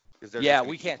 because they're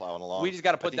we can't. Plowing along. We just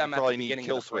got to put them at the beginning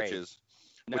of the parade. Switches,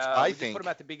 which I think put them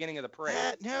at the beginning of the parade.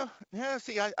 No.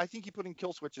 See, I think you put in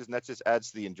kill switches, and that just adds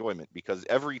to the enjoyment, because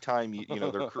every time you know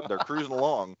they're cruising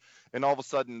along, and all of a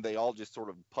sudden they all just sort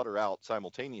of putter out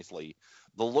simultaneously.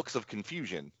 The looks of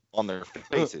confusion on their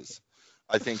faces,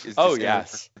 I think, is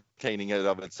just entertaining in and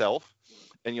of itself.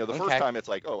 And, you know, the first time it's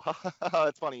like, oh,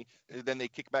 it's funny. And then they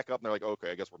kick back up and they're like,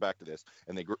 okay, I guess we're back to this.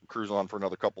 And they cruise on for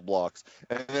another couple blocks.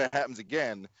 And then it happens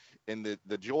again. And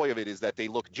the joy of it is that they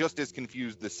look just as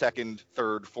confused the second,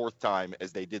 third, fourth time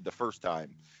as they did the first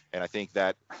time. And I think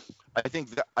that's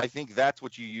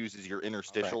what you use as your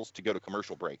interstitials to go to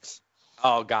commercial breaks.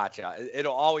 Oh, gotcha.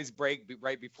 It'll always break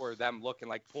right before them looking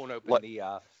like pulling open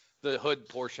the hood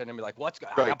portion and be like, what's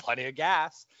going on? I got plenty of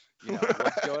gas. You know,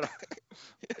 what's going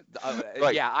on?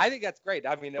 Yeah, I think that's great.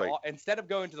 I mean, instead of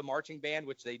going to the marching band,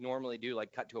 which they normally do,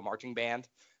 like cut to a marching band,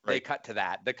 they cut to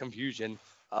that, the confusion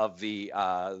of the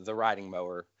riding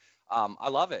mower. I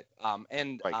love it.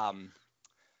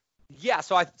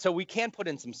 So we can put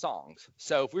in some songs.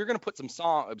 So if we were going to put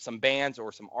some bands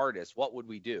or some artists, what would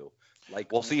we do?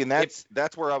 Like, well, see, and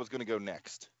that's where I was going to go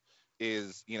next.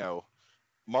 Is, you know,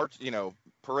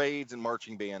 parades and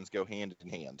marching bands go hand in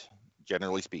hand,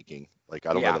 generally speaking. Like,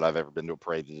 I don't know that I've ever been to a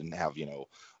parade that didn't have, you know,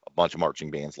 a bunch of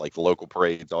marching bands. Like, the local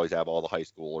parades always have all the high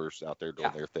schoolers out there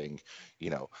doing their thing.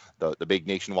 You know, the big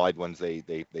nationwide ones,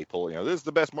 they pull, you know, this is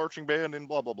the best marching band and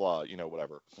blah blah blah, you know,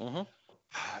 whatever. Mm-hmm.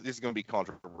 This is going to be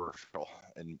controversial,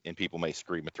 and people may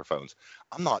scream at their phones.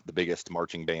 I'm not the biggest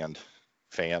marching band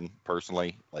fan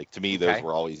personally. Like, to me, those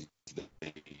were always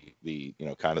the you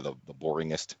know, kind of the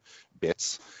boringest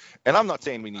bits. And I'm not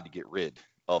saying we need to get rid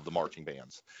of the marching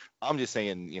bands. I'm just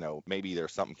saying, you know, maybe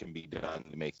there's something can be done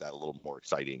to make that a little more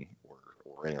exciting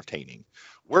or entertaining.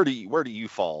 Where do you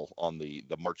fall on the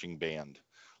marching band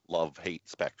love-hate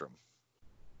spectrum?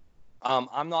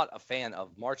 I'm not a fan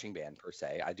of marching band per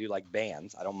se. I do like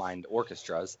bands. I don't mind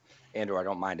orchestras, or I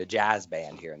don't mind a jazz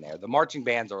band here and there. The marching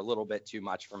bands are a little bit too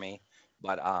much for me.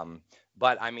 But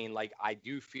I mean, like, I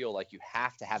do feel like you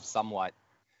have to have somewhat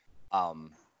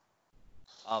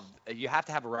you have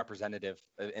to have a representative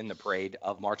in the parade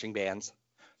of marching bands.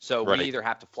 So we either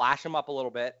have to flash them up a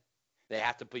little bit. They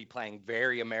have to be playing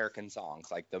very American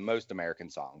songs, like the most American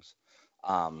songs,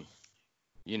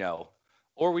 you know,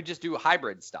 or we just do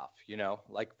hybrid stuff, you know.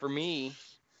 Like, for me,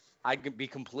 I could be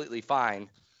completely fine,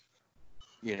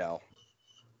 you know,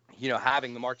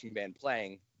 having the marching band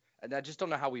playing and I just don't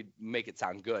know how we make it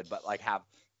sound good, but like have,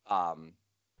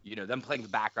 them playing the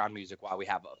background music while we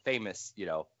have a famous,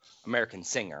 American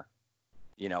singer,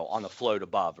 on the float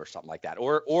above or something like that.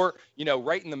 Or,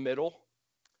 right in the middle,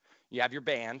 you have your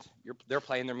band, they're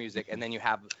playing their music, and then you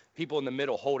have people in the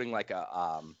middle holding like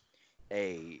a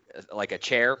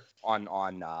chair on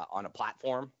a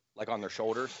platform, like on their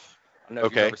shoulders. I don't know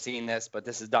if you've ever seen this, but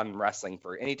this is done in wrestling.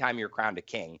 For anytime you're crowned a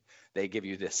king, they give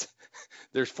you this.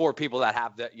 There's 4 people that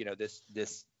have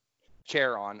this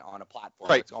chair on a platform.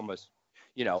 Right. It's almost,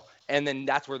 and then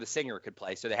that's where the singer could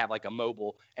play. So they have like a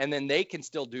mobile, and then they can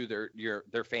still do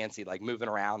their fancy, like moving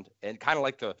around, and kind of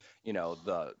like the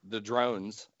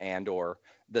drones or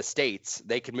the States,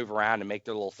 they can move around and make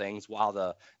their little things while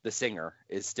the singer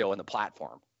is still in the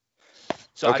platform.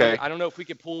 So I don't know if we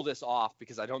could pull this off,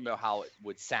 because I don't know how it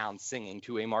would sound singing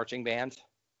to a marching band.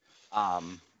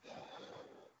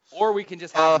 Or we can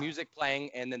just have music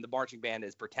playing, and then the marching band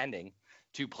is pretending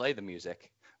to play the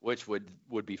music, which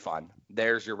would be fun.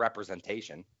 There's your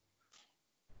representation.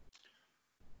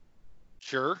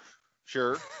 Sure.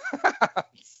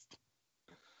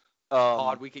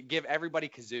 Todd, we could give everybody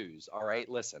kazoos. All right,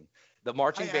 listen. The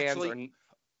marching bands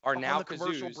are now on the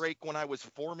commercial kazoos. break. When I was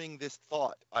forming this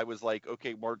thought, I was like,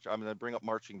 okay, I'm going to bring up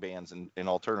marching bands and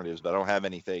alternatives, but I don't have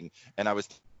anything. And I was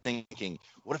thinking,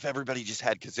 what if everybody just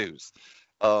had kazoos?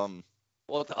 Well,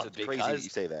 it's crazy that you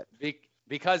say that.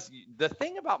 Because the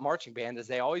thing about marching band is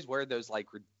they always wear those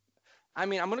I'm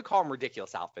going to call them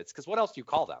ridiculous outfits, because what else do you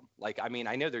call them?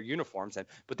 I know they're uniforms,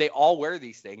 but they all wear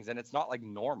these things, and it's not like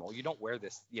normal. You don't wear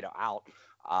this, out.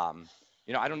 I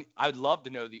would love to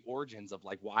know the origins of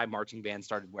why marching bands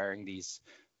started wearing these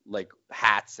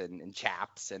hats and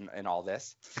chaps and all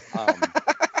this.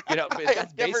 But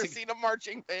I've never seen a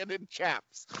marching band in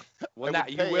chaps. Well,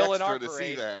 you will in our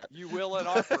parade. You will in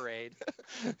our parade.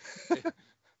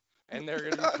 And they're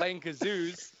going to be playing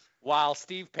kazoos while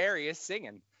Steve Perry is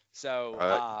singing. So,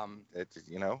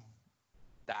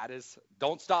 that is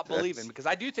Don't Stop Believing, because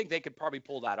I do think they could probably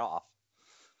pull that off.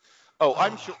 Oh,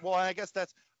 I'm sure. Well, I guess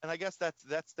that's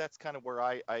kind of where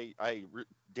I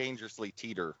dangerously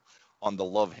teeter on the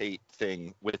love-hate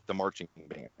thing with the marching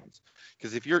bands.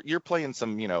 Because if you're playing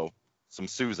some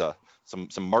Sousa, some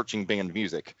marching band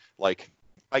music,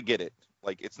 I get it.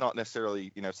 It's not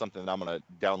necessarily, something that I'm going to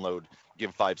download,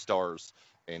 give 5 stars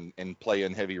and play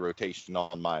in heavy rotation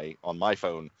on my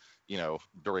phone,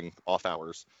 during off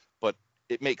hours. But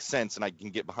it makes sense, and I can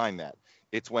get behind that.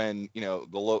 It's when, the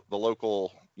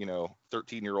local,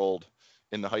 13-year-old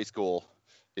in the high school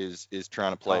is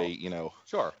trying to play,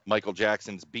 sure, Michael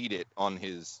Jackson's Beat It on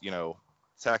his,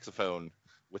 saxophone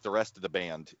with the rest of the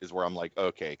band, is where I'm like,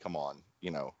 okay, come on,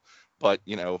 But,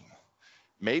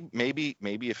 maybe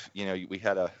if, we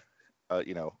had a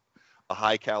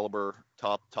high caliber,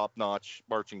 top-notch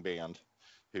marching band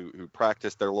who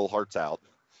practiced their little hearts out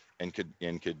and could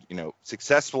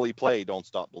successfully play Don't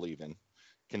Stop Believing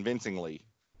convincingly,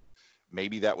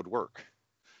 maybe that would work.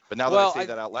 But now that I say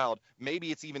that out loud,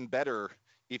 maybe it's even better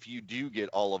if you do get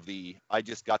all of I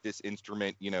just got this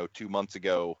instrument, 2 months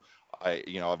ago.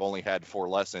 I've only had 4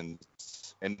 lessons,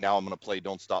 and now I'm going to play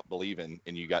Don't Stop Believing,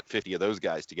 and you got 50 of those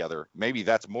guys together. Maybe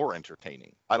that's more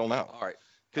entertaining. I don't know. All right.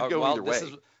 Could go either way.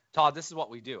 Todd, this is what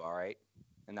we do, all right?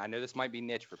 And I know this might be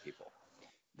niche for people.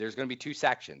 There's going to be 2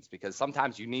 sections, because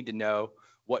sometimes you need to know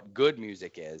what good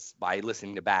music is by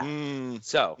listening to bad.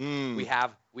 We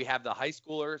have the high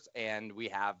schoolers, and we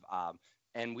have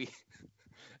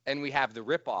we have the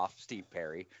rip-off Steve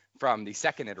Perry from the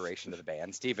second iteration of the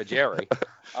band, Steve Ajeri.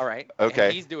 All right. Okay.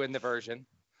 And he's doing the version.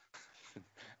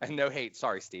 And no hate,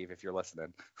 sorry Steve, if you're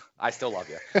listening, I still love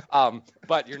you.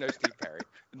 But you're no Steve Perry.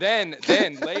 Then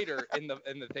later in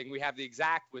the thing, we have the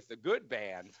exact with the good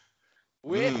band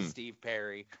with Steve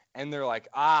Perry, and they're like,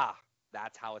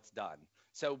 that's how it's done.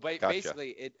 So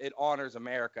basically, it honors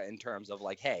America in terms of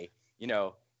hey,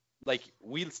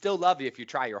 we still love you if you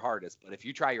try your hardest, but if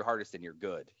you try your hardest and you're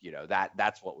good,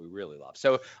 that's what we really love.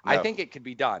 So no. I think it could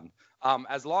be done,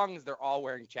 as long as they're all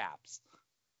wearing chaps.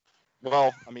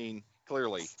 Well,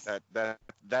 clearly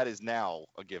that is now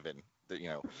a given.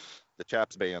 The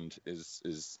chaps band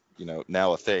is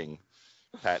now a thing.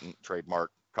 Patent,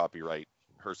 trademark, copyright,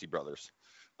 Hersey Brothers.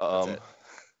 That's it.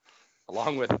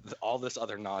 Along with all this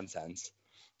other nonsense.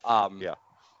 Yeah.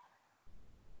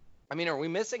 Are we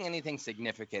missing anything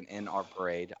significant in our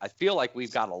parade? I feel like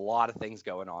we've got a lot of things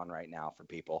going on right now for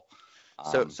people.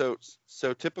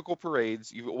 So typical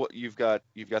parades, you've got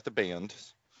the band,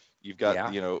 you've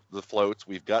got the floats,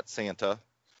 we've got Santa.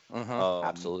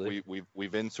 Absolutely.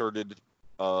 We've inserted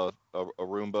a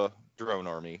Roomba drone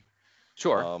army.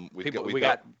 Sure. We've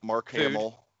got Mark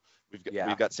Hamill.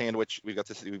 We've got sandwich. We've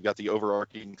got the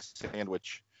overarching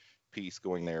sandwich piece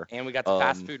going there. And we got the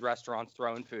fast food restaurants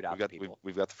throwing food out to people.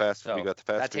 We've got the fast So food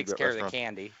that takes care restaurant. of the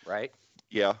candy, right?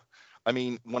 Yeah. I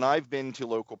mean, when I've been to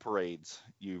local parades,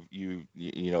 you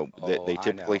know, they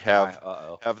typically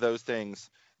have those things.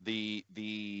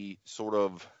 The sort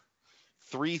of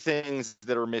three things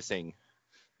that are missing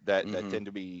that tend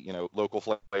to be, you know, local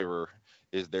flavor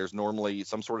is there's normally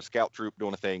some sort of scout troop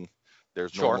doing a thing.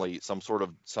 There's normally some sort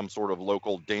of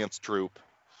local dance troupe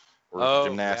or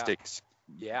gymnastics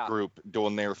group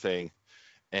doing their thing.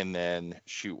 And then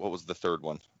what was the third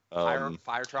one? Fire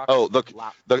trucks. Oh,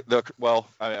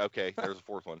 okay. There's a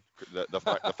fourth one.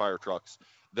 The fire trucks.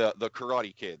 The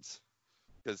Karate Kids.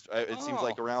 Because it seems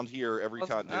like around here every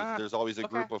time there's always a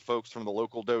group of folks from the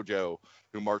local dojo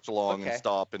who march along and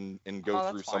stop and go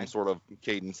through some sort of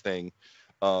cadence thing.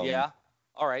 Yeah.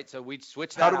 All right. So we'd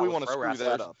switch that. How do we want to screw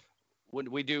that up?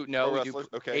 We do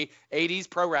 80s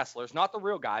pro wrestlers, not the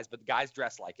real guys, but the guys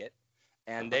dressed like it,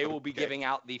 and they will be giving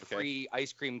out the free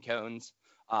ice cream cones,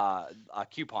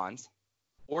 coupons,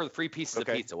 or the free pieces of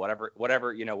pizza, whatever.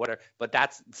 But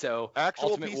that's so.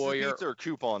 Actual Ultimate pieces Warrior, of pizza or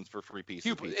coupons for free pieces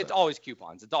of pizza? It's always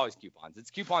coupons.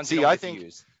 It's coupons. See, you don't get to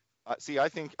use. I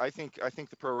think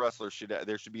the pro wrestlers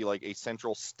there should be like a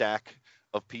central stack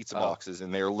of pizza boxes,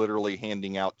 and they're literally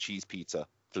handing out cheese pizza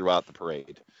throughout the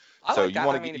parade. So you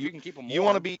want to you can keep them warm.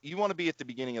 You want to be at the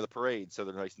beginning of the parade so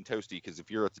they're nice and toasty, because if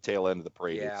you're at the tail end of the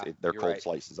parade, they're cold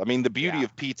slices. I mean, the beauty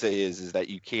of pizza is that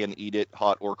you can eat it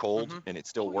hot or cold and it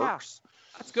still works. Yeah.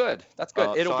 That's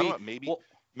good. It'll so be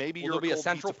maybe you're be a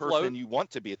central pizza person and you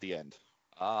want to be at the end.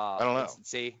 I don't know.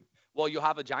 See, well, you'll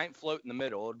have a giant float in the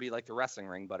middle. It'll be like the wrestling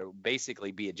ring, but it would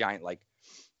basically be a giant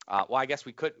I guess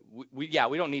we could. We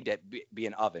don't need to be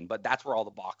an oven, but that's where all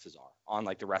the boxes are on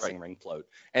like the wrestling ring float,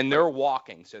 and they're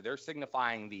walking, so they're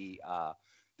signifying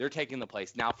they're taking the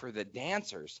place. Now for the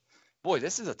dancers, boy,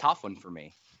 this is a tough one for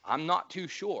me. I'm not too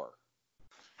sure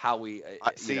how we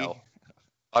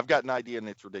I've got an idea, and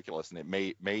it's ridiculous, and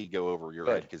it may go over your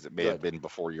head because it may have been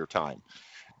before your time.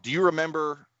 Do you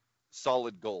remember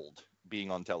Solid Gold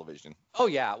being on television? Oh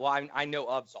yeah, well I know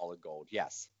of Solid Gold.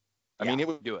 Yes. I mean, it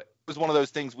was one of those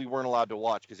things we weren't allowed to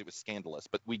watch because it was scandalous.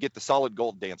 But we get the Solid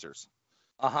Gold dancers.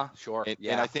 Sure.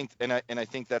 And I think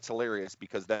that's hilarious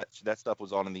because that stuff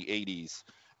was on in the 80s.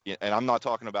 And I'm not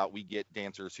talking about we get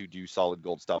dancers who do Solid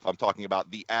Gold stuff. I'm talking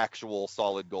about the actual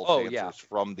Solid Gold dancers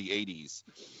from the 80s.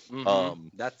 Mm-hmm.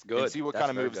 That's good. And see what kind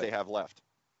of moves they have left.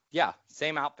 Yeah,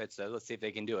 same outfits though. Let's see if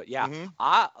they can do it. Yeah,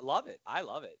 I love it.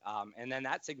 And then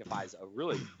that signifies a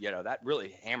really, that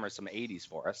really hammers some 80s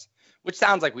for us, which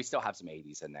sounds like we still have some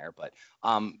 80s in there. But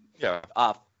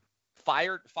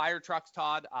fire trucks,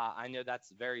 Todd. I know that's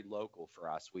very local for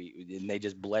us. And they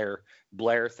just blare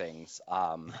things.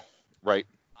 Right.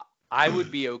 I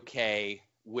would be okay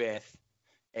with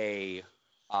a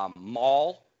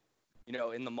mall.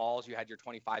 In the malls, you had your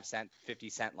 25 cent, 50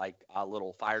 cent,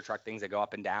 little fire truck things that go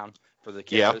up and down for the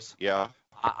kiddos. Yeah.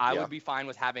 I would be fine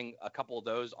with having a couple of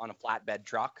those on a flatbed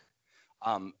truck,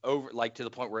 over to the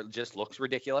point where it just looks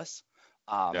ridiculous.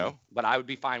 But I would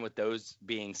be fine with those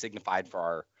being signified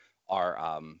for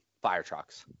our fire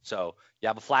trucks. So you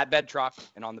have a flatbed truck,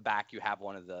 and on the back you have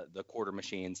one of the quarter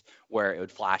machines where it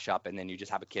would flash up, and then you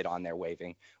just have a kid on there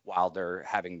waving while they're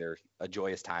having a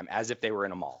joyous time as if they were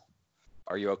in a mall.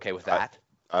 Are you okay with that?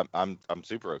 I'm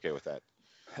super okay with that.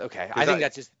 Okay, I think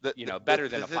that's just better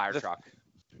than a fire truck.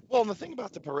 Well, and the thing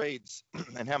about the parades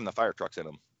and having the fire trucks in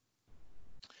them,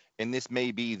 and this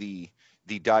may be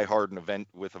the Die Hard event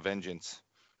with a vengeance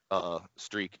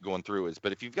streak going through is,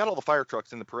 but if you've got all the fire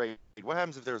trucks in the parade, what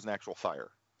happens if there's an actual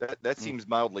fire? That seems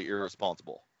mildly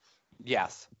irresponsible.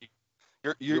 Yes.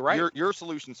 You're right. Your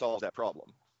solution solves that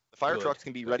problem. The fire trucks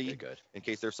can be ready in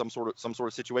case there's some sort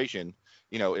of situation.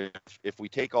 If we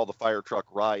take all the fire truck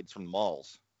rides from the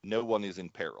malls, no one is in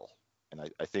peril, and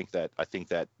I think that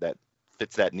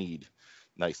fits that need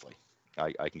nicely.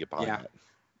 I can get behind that.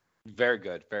 Very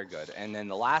good, very good. And then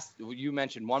the last, you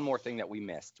mentioned one more thing that we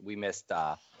missed. We missed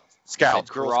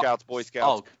Scouts, Girl Scouts, Boy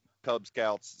Scouts, Cub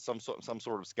Scouts, some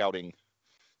sort of scouting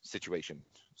situation,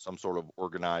 some sort of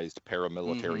organized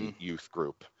paramilitary youth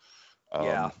group.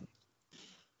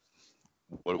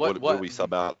 What do we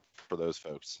sub out for those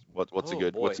folks? What's a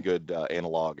good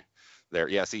analog there?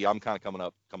 Yeah, see, I'm kind of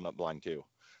coming up blind too.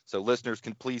 So listeners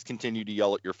can please continue to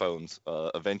yell at your phones.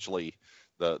 Eventually,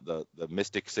 the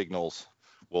mystic signals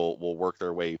will work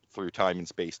their way through time and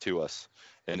space to us,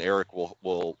 and Eric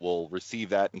will receive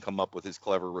that and come up with his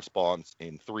clever response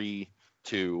in 3,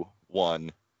 2,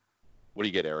 1. What do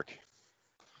you get, Eric?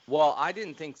 Well, I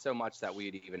didn't think so much that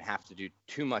we'd even have to do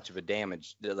too much of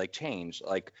a change.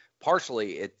 Like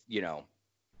partially,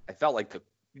 I felt like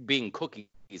being cookies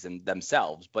in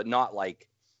themselves, but not like,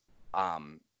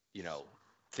 you know,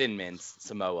 Thin Mints,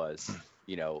 Samoas,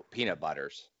 peanut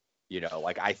butters.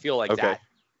 Like I feel like Okay. that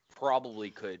probably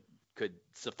could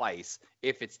suffice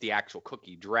if it's the actual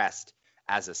cookie dressed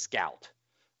as a Scout.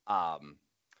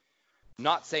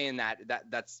 Not saying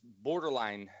that's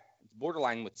borderline. It's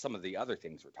borderline with some of the other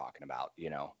things we're talking about,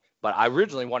 But I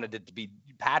originally wanted it to be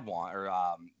Padawan or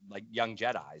like young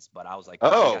Jedis, but I was like, we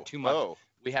got too much.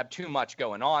 We have too much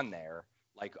going on there.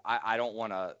 Like I don't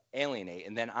want to alienate.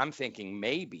 And then I'm thinking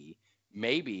maybe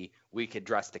we could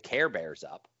dress the Care Bears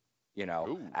up,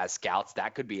 Ooh. as Scouts.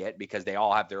 That could be it because they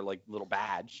all have their like little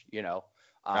badge,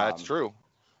 That's true.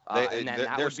 And then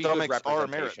that their would be good stomachs are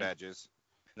merit representation. badges.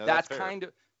 No, That's fair. kind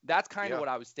of what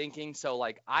I was thinking. So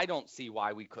like I don't see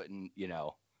why we couldn't,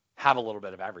 have a little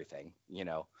bit of everything,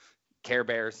 Care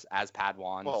Bears as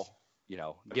Padawans, Well,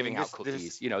 giving out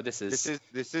cookies. This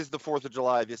is the 4th of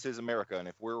July. This is America, and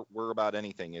if we're about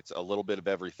anything, it's a little bit of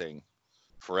everything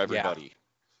for everybody.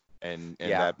 And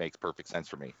that makes perfect sense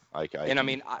for me. I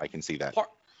can see that.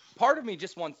 Part of me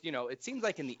just wants, it seems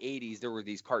like in the 80s there were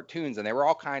these cartoons and they were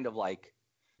all kind of like,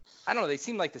 I don't know, they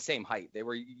seemed like the same height. They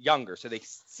were younger, so they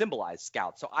symbolized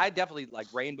Scouts. So I definitely like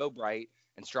Rainbow Bright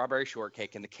and Strawberry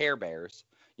Shortcake and the Care Bears.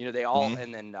 They all,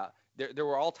 and then there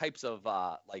were all types of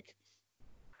like,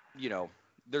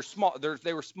 they're small.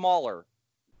 They were smaller,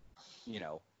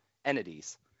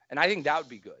 entities, and I think that would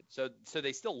be good. So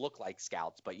they still look like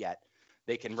Scouts, but yet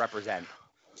they can represent.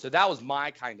 So that was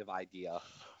my kind of idea.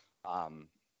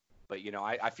 But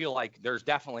I feel like there's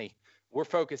definitely, we're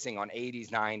focusing on 80s,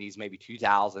 90s, maybe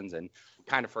 2000s, and we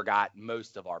kind of forgot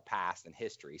most of our past and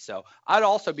history. So I'd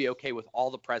also be okay with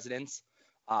all the presidents,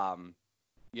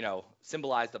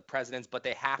 symbolize the presidents, but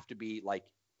they have to be like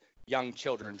young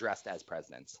children dressed as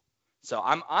presidents. So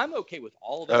I'm okay with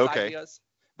all of those ideas,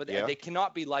 but they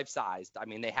cannot be life-sized. I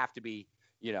mean, they have to be,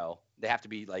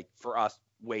 like for us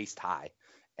waist high,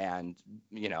 and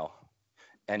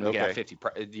and we can have 50,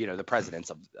 the presidents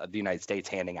of the United States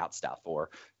handing out stuff or,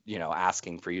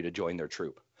 asking for you to join their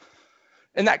troop.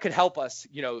 And that could help us,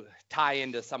 tie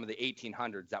into some of the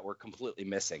 1800s that we're completely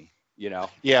missing,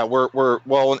 Yeah, we're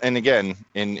well, and again,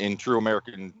 in true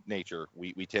American nature,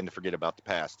 we tend to forget about the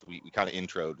past. We kind of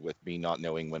introed with me not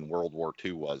knowing when World War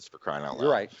II was, for crying out loud.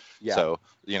 You're right. Yeah. So,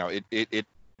 it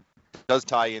does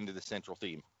tie into the central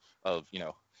theme of,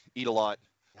 eat a lot,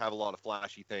 have a lot of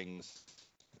flashy things,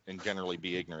 and generally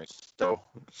be ignorant. So,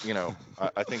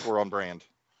 I think we're on brand.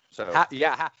 So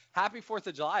happy 4th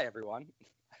of July, everyone.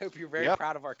 I hope you're very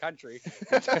proud of our country.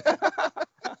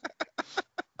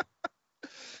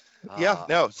 Yeah,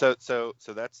 no. So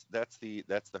that's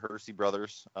the Hersey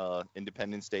Brothers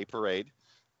Independence Day Parade,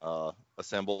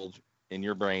 assembled in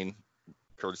your brain,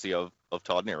 courtesy of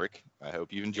Todd and Eric. I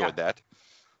hope you enjoyed that.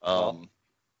 Well,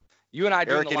 you and I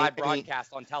doing Eric, the live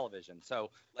broadcast on television, so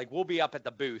like we'll be up at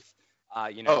the booth,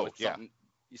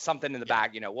 with something in the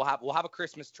bag. We'll have a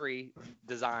Christmas tree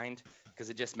designed because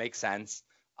it just makes sense.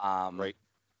 Right.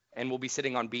 And we'll be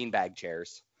sitting on beanbag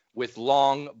chairs with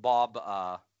long Bob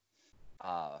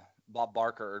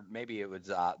Barker. Maybe it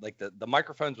was like the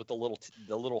microphones with the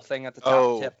little thing at the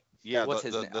top tip. Yeah, what's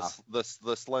his name?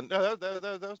 The slender.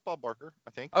 That was Bob Barker,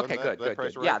 I think. Okay, good.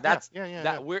 Right? Yeah, that's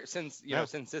yeah. We're since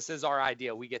this is our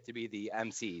idea, we get to be the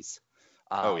MCs.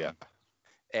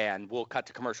 And we'll cut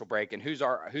to commercial break. And who's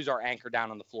our anchor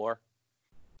down on the floor?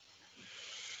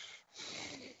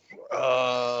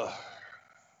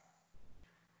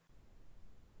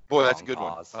 Boy, that's a good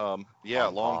pause. one.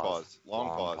 Long pause.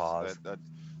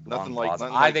 Nothing like.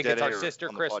 I think it's our sister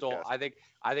on the Crystal. podcast.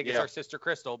 I think it's our sister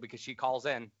Crystal because she calls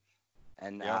in,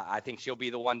 and I think she'll be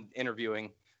the one interviewing,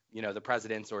 the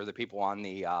presidents or the people on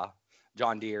the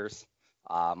John Deere's,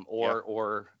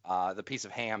 or the piece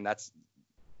of ham that's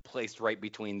placed right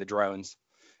between the drones.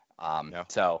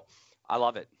 So I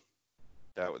love it.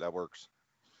 That works.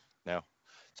 No.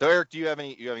 So Eric, do you have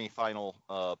any final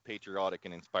patriotic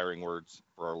and inspiring words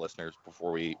for our listeners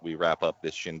before we wrap up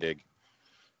this shindig?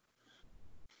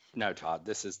 No, Todd.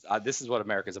 This is what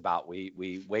America's about.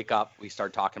 We wake up, we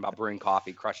start talking about brewing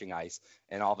coffee, crushing ice,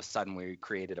 and all of a sudden we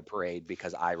created a parade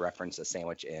because I referenced a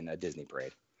sandwich in a Disney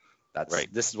parade. That's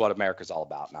right. This is what America's all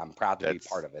about, and I'm proud to be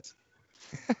part of it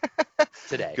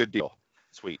today. Good deal.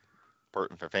 Sweet.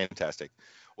 Fantastic.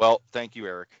 Well, thank you,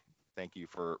 Eric. Thank you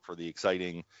for the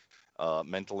exciting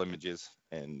mental images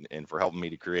and for helping me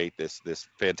to create this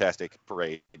fantastic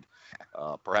parade.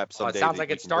 Perhaps someday it sounds like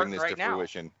it's starting bring this right to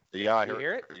fruition. Yeah, I You heard.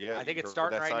 hear it? Yeah, I think you it's heard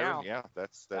starting that right siren? now. Yeah,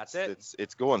 That's it.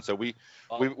 it's going. So Well,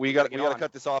 we got get on.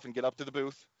 cut this off and get up to the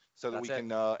booth so that That's we it.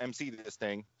 can MC this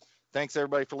thing. Thanks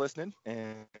everybody for listening,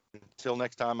 and until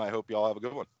next time, I hope you all have a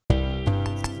good one.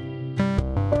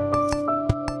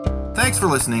 Thanks for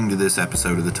listening to this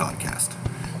episode of the Toddcast.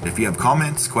 If you have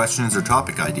comments, questions, or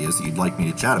topic ideas that you'd like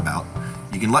me to chat about,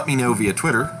 you can let me know via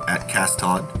Twitter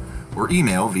 @CastTodd or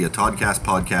email via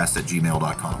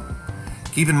toddcastpodcast@gmail.com.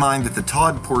 Keep in mind that the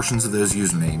Todd portions of those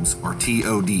usernames are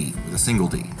TOD with a single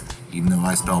D, even though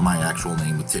I spell my actual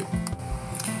name with two.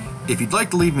 If you'd like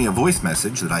to leave me a voice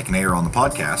message that I can air on the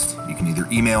podcast, you can either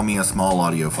email me a small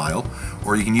audio file,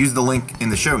 or you can use the link in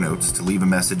the show notes to leave a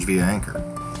message via Anchor.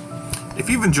 If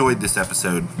you've enjoyed this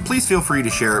episode, please feel free to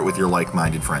share it with your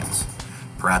like-minded friends.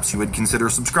 Perhaps you would consider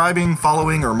subscribing,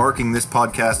 following, or marking this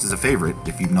podcast as a favorite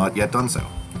if you've not yet done so.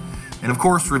 And of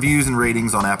course, reviews and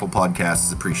ratings on Apple Podcasts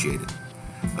is appreciated.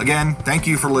 Again, thank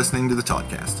you for listening to the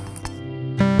Toddcast.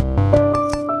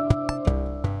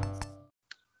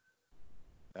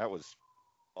 That was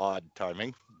odd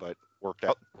timing, but worked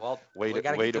out. Well, Way we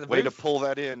gotta to get to the way to booth. pull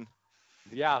that in.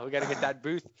 Yeah, we got to get that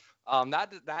booth.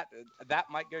 That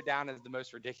might go down as the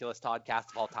most ridiculous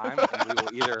Toddcast of all time, and we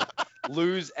will either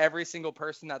lose every single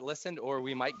person that listened, or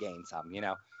we might gain some.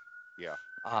 Yeah. Yeah.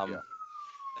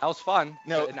 That was fun.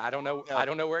 No, and I don't know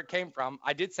where it came from.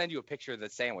 I did send you a picture of the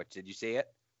sandwich. Did you see it?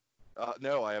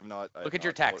 No, I have not. Look at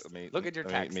your text. Look at your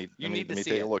text. You need to see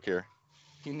take it. a look here.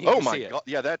 You need Oh to my see it. god!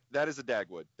 Yeah, that is a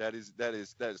Dagwood. That is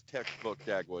textbook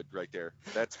Dagwood right there.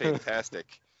 That's fantastic.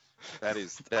 That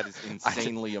is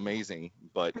insanely amazing.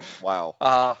 But wow.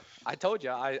 I told you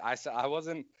I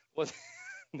wasn't.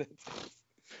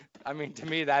 I mean, to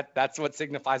me that's what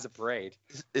signifies a parade.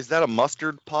 Is that a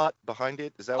mustard pot behind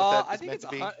it? Is that what that I is think meant to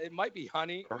be? it might be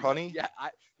honey. Or honey? Yeah.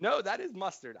 No, that is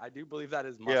mustard. I do believe that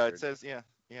is mustard. Yeah, it says yeah.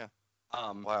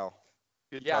 Wow.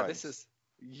 Good Yeah, times. this is.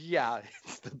 Yeah,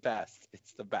 it's the best.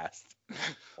 It's the best.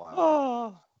 Wow.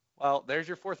 Oh, well, there's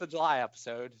your 4th of July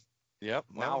episode. Yep.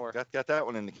 Now Well, we're- got that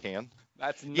one in the can.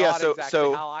 That's not Yeah, so-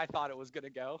 exactly how I thought it was gonna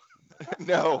go.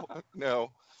 No.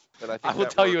 But I think I will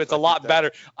that tell you, works. it's a I think lot that-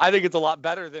 better. I think it's a lot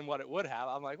better than what it would have.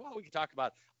 I'm like, well, we can talk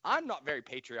about. I'm not very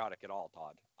patriotic at all,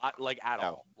 Todd. All.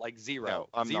 Like zero. No,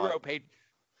 I'm zero not. paid.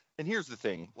 And here's the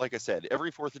thing, like I said,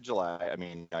 every 4th of July, I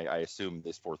mean, I assume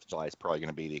this 4th of July is probably going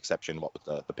to be the exception, what with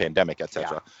the pandemic,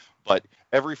 etc. But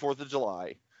every 4th of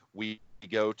July, we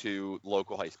go to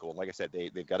local high school. And like I said,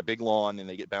 they've got a big lawn and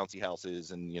they get bouncy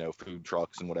houses and, food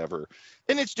trucks and whatever.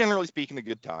 And it's generally speaking a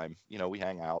good time. We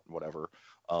hang out, whatever.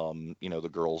 The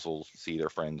girls will see their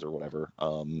friends or whatever.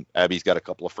 Abby's got a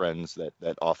couple of friends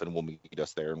that often will meet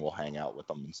us there and we'll hang out with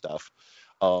them and stuff.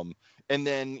 And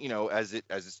then, as it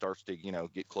starts to,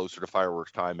 get closer to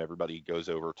fireworks time, everybody goes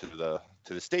over to the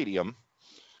stadium.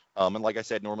 And like I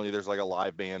said, normally there's like a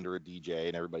live band or a DJ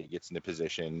and everybody gets into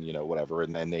position, whatever.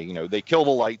 And then they kill the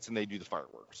lights and they do the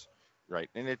fireworks. Right.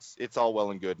 And it's all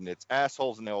well and good. And it's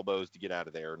assholes and elbows to get out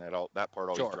of there. And that part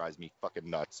always drives me fucking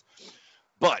nuts.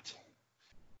 But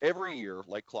every year,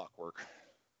 like clockwork,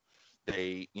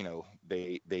 they do,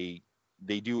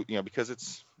 because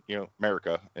it's,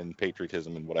 America and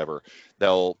patriotism and whatever,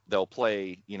 they'll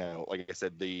play, like I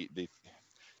said, they're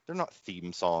not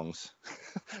theme songs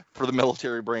for the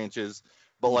military branches,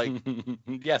 but like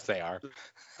yes, they are.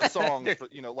 the songs, for,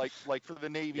 like for the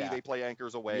Navy, they play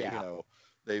Anchors Away, Yeah.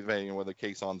 They when the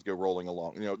caissons go rolling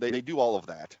along, they do all of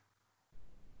that.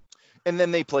 And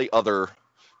then they play other,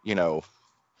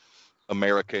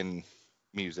 American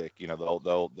music,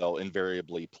 they'll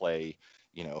invariably play,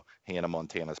 Hannah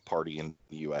Montana's Party in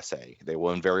the USA. They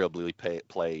will invariably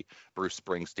play Bruce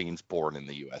Springsteen's Born in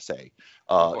the USA.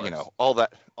 All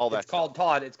that. It's called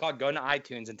Todd. It's called going to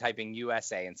iTunes and typing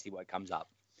USA and see what comes up.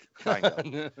 Kind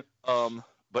of.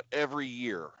 But every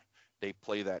year they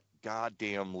play that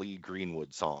goddamn Lee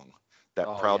Greenwood song, that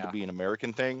Proud to Be an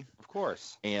American thing. Of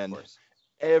course. And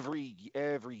every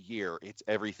year it's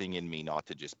everything in me not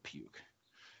to just puke.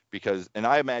 Because, and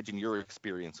I imagine your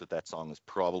experience with that song is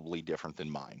probably different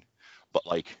than mine. But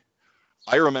like,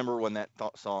 I remember when that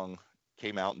song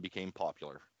came out and became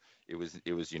popular. It was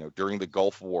during the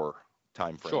Gulf War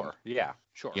time frame. Sure. Yeah.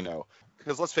 Sure.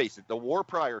 Because let's face it, the war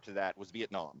prior to that was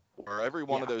Vietnam, where every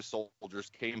one of those soldiers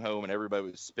came home and everybody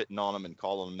was spitting on them and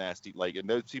calling them nasty, and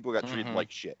those people got treated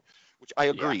like shit. Which I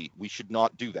agree, we should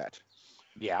not do that.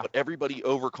 Yeah. But everybody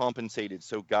overcompensated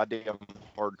so goddamn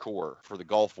hardcore for the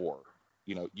Gulf War.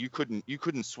 You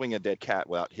couldn't swing a dead cat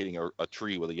without hitting a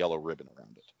tree with a yellow ribbon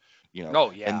around it.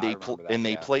 Oh yeah. And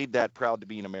they played that Proud to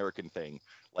Be an American thing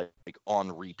like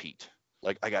on repeat.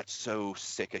 Like I got so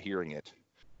sick of hearing it.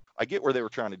 I get where they were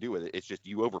trying to do with it. It's just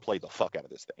you overplayed the fuck out of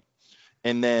this thing.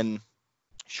 And then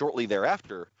shortly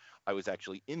thereafter, I was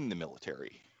actually in the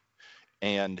military.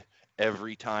 And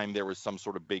every time there was some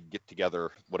sort of big get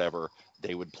together, whatever,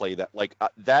 they would play that. Like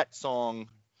that song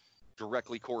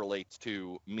directly correlates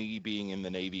to me being in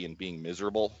the Navy and being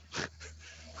miserable.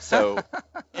 So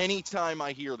anytime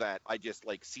I hear that, I just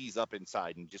like seize up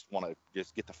inside and just want to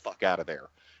just get the fuck out of there.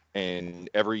 And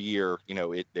every year, you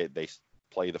know, they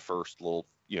play the first little,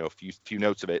 you know, few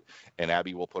notes of it, and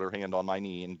Abby will put her hand on my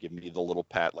knee and give me the little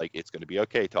pat, like, it's going to be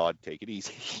okay, Todd, take it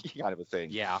easy, kind of a thing.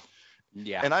 Yeah.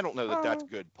 Yeah. And I don't know that that's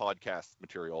good podcast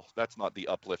material. That's not the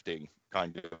uplifting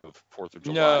kind of 4th of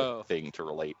July thing to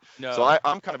relate. No. So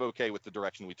I'm kind of okay with the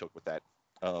direction we took with that.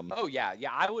 Oh yeah,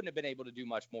 I wouldn't have been able to do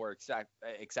much more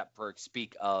except for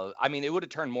speak of. I mean, it would have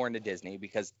turned more into Disney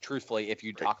because, truthfully, if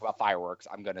you talk about fireworks,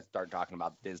 I'm going to start talking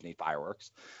about Disney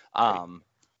fireworks,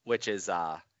 which is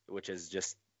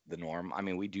just the norm. I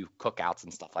mean, we do cookouts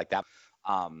and stuff like that.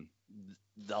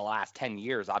 The last 10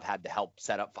 years, I've had to help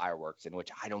set up fireworks, in which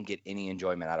I don't get any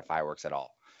enjoyment out of fireworks at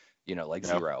all. You know, like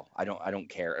zero. I don't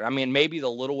care. I mean, maybe the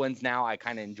little ones now I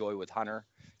kind of enjoy with Hunter.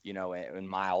 You know, and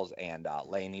Miles and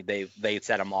Laney, they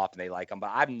set them off and they like them. But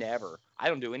I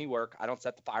don't do any work. I don't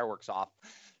set the fireworks off.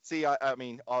 See, I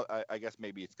mean, I guess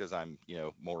maybe it's because I'm, you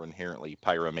know, more inherently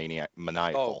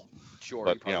maniacal. Oh, sure,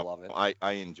 but you probably love it.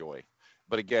 I enjoy.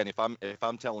 But again, if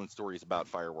I'm telling stories about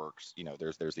fireworks, you know,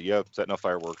 there's the setting off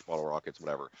fireworks, bottle rockets,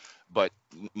 whatever. But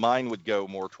mine would go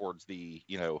more towards the,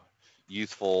 you know,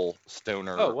 youthful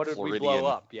stoner what did we Floridian blow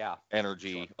up? Yeah.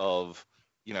 energy of.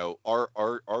 You know,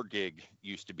 our gig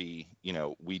used to be, you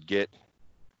know, we'd get,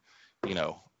 you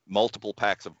know, multiple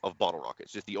packs of bottle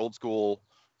rockets, just the old school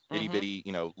itty bitty,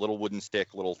 you know, little wooden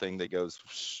stick, little thing that goes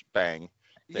bang.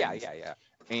 Things. Yeah.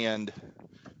 And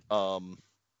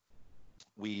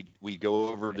we'd go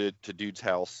over to dude's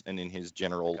house, and in his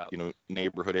general, you know,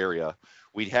 neighborhood area,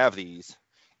 we'd have these.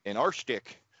 And our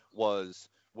shtick was,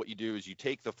 what you do is you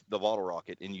take the bottle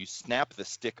rocket and you snap the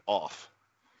stick off,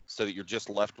 so that you're just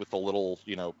left with a little,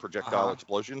 you know, projectile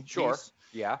explosion piece,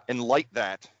 and light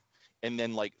that, and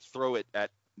then like throw it at,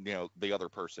 you know, the other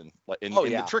person. And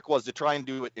the trick was to try and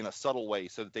do it in a subtle way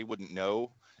so that they wouldn't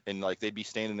know, and like they'd be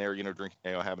standing there, you know, drinking,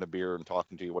 you know, having a beer and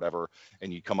talking to you, whatever,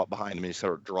 and you come up behind them and you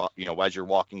sort of drop, you know, as you're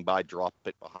walking by, drop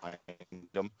it behind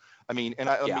them. I mean, and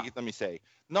let me say,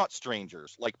 not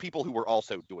strangers, like people who were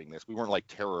also doing this. We weren't like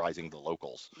terrorizing the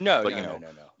locals. No.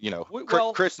 You know,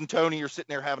 Chris and Tony are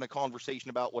sitting there having a conversation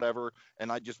about whatever,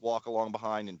 and I'd just walk along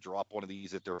behind and drop one of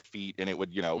these at their feet, and it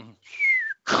would, you know,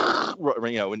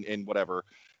 you know, and whatever.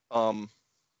 And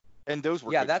those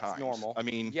were good that's times. Normal. I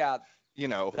mean, you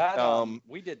know, that,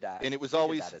 we did that, and it was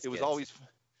always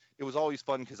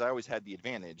fun because I always had the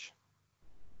advantage.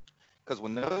 Because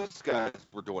when those guys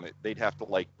were doing it, they'd have to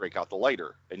like break out the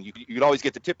lighter, and you'd always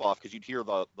get the tip off because you'd hear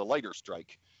the lighter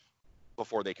strike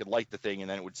before they could light the thing, and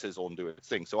then it would sizzle and do its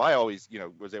thing. So I always, you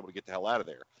know, was able to get the hell out of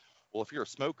there. Well, if you're a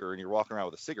smoker and you're walking around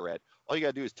with a cigarette, all you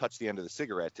gotta do is touch the end of the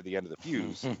cigarette to the end of the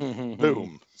fuse.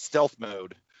 Boom, stealth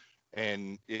mode,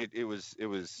 and it was,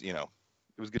 you know,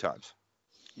 it was good times.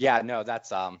 Yeah, no, that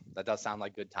does sound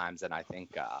like good times, and I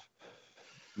think.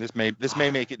 This may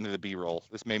make it into the B-roll.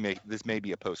 This may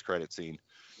be a post-credit scene.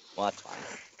 Well, that's fine.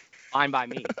 Fine by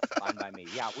me.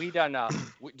 Yeah, we done.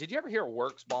 Did you ever hear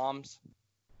Works bombs?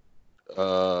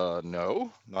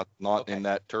 No, not okay. In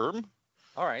that term.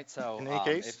 All right, so in any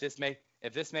case,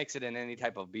 if this makes it in any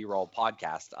type of B-roll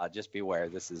podcast, just beware.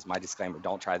 This is my disclaimer.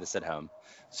 Don't try this at home.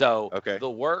 So okay. The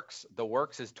Works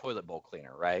is toilet bowl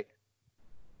cleaner, right?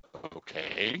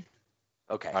 Okay.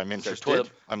 Okay. I'm interested.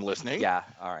 I'm listening. Yeah.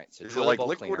 All right. So is it like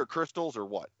liquid cleaner. Or crystals or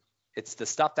what? It's the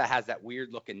stuff that has that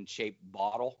weird looking shaped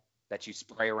bottle that you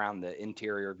spray around the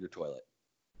interior of your toilet,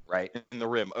 right? In the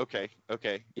rim. Okay.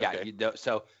 Yeah. Okay.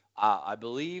 So I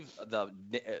believe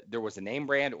there was a name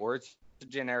brand or it's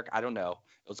generic. I don't know.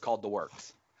 It was called The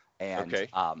Works. And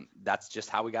that's just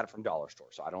how we got it from Dollar Store.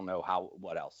 So I don't know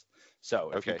what else.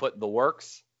 So if you put The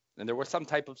Works, and there was some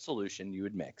type of solution you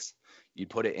would mix. You'd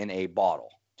put it in a bottle.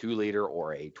 2-liter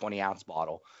or a 20-ounce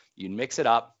bottle. You'd mix it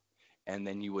up, and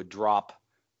then you would drop,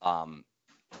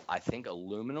 I think,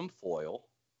 aluminum foil.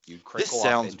 You'd crinkle this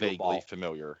sounds up into vaguely a ball.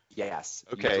 Familiar. Yes.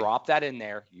 Okay. You drop that in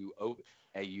there. You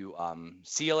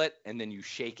seal it, and then you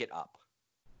shake it up,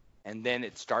 and then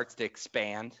it starts to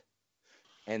expand,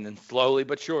 and then slowly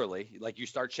but surely, like you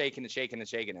start shaking it,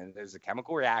 and there's a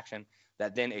chemical reaction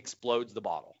that then explodes the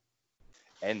bottle.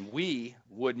 And we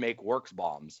would make Works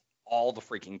bombs all the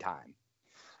freaking time.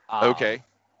 Okay.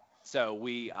 So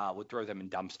we would throw them in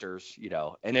dumpsters, you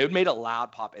know, and it made a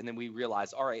loud pop. And then we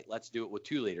realized, all right, let's do it with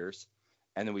 2 liters.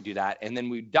 And then we do that. And then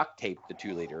we duct tape the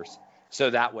 2 liters. So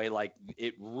that way, like,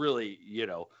 it really, you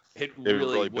know, It It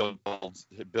really really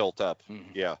would. built up.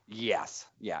 Mhm. Yeah. Yes.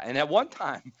 Yeah. And at one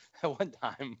time, at one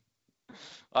time,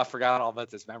 I forgot all about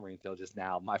this memory until just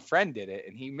now. My friend did it,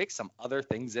 and he mixed some other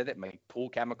things in it, make pool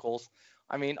chemicals.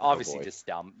 I mean, Oh obviously boy. just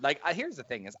dumb. Like, here's the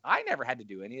thing: is I never had to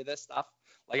do any of this stuff.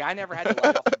 Like, I never had to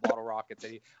light off the bottle rockets.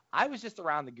 I was just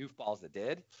around the goofballs that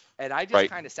did, and I just Right.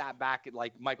 kind of sat back at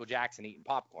like Michael Jackson eating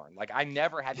popcorn. Like, I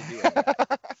never had to do any of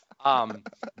that.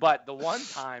 But the one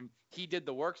time he did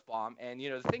the Works bomb, and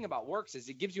the thing about Works is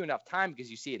it gives you enough time because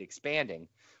you see it expanding.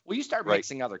 Well, you start Right.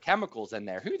 mixing other chemicals in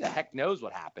there. Who the heck knows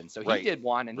what happens? So he Right. did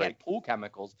one, and he Right. had pool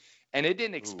chemicals, and it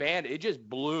didn't Ooh. expand. It just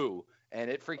blew, and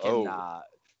it freaking Oh.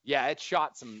 yeah, it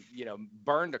shot some,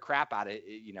 burned the crap out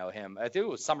of him. I think it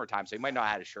was summertime, so he might not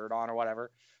have had a shirt on or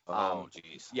whatever. Oh,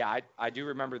 jeez. Yeah, I do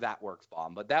remember that Works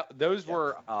bomb, but those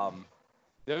were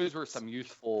some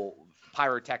useful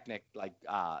pyrotechnic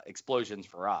explosions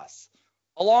for us,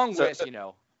 along So, with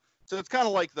so it's kind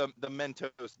of like the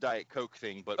Mentos Diet Coke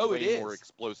thing, but Oh, it way more is.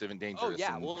 explosive and dangerous. Oh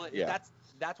yeah, and, well yeah.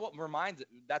 that's what reminds.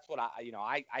 That's what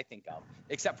I think of.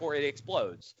 Except for it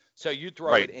explodes. So you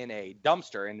throw Right. it in a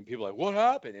dumpster, and people are like, "What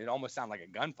happened?" It almost sounds like a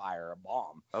gunfire or a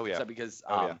bomb. Oh yeah. So because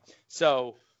Oh, yeah.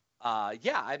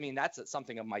 yeah, I mean that's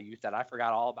something of my youth that I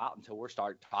forgot all about until we're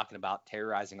start talking about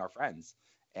terrorizing our friends,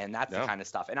 and that's the No. kind of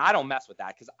stuff. And I don't mess with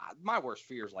that because my worst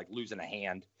fear is like losing a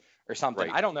hand or something.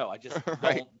 Right. I don't know. I just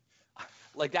Right. don't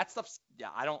like that stuff. Yeah,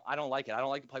 I don't like it. I don't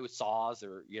like to play with saws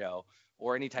or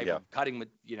any type Yeah. of cutting with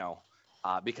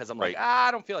because I'm Right. like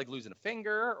I don't feel like losing a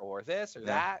finger or this or Yeah.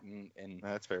 that and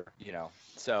That's fair.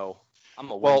 so I'm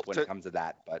a Well, wimp when it comes to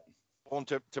that. But Well,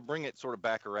 to bring it sort of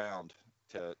back around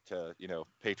to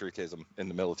patriotism in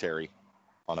the military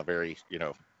on a very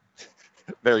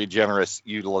very generous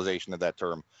utilization of that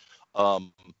term.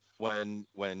 Um, when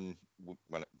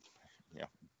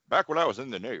back when I was in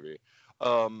the Navy,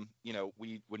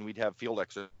 when we'd have field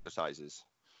exercises,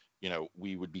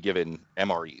 we would be given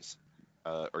MREs.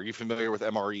 Are you familiar with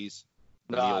MREs?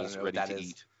 No, I don't Meals know what ready that to is.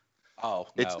 eat. Oh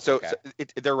It's no, so, okay. so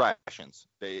they're rations.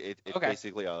 It's Okay.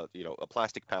 basically a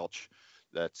plastic pouch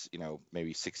that's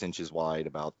maybe 6 inches wide,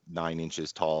 about 9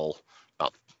 inches tall,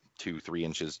 about 2-3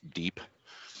 inches deep.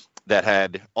 That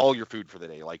had all your food for the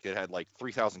day. Like it had like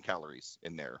 3,000 calories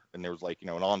in there, and there was like an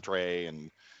entree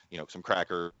and some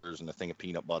crackers and a thing of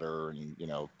peanut butter and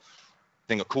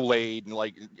thing of Kool-Aid and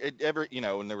like and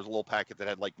there was a little packet that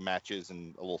had like matches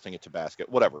and a little thing of Tabasco,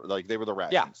 whatever. Like they were the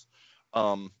rations.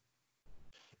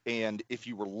 And if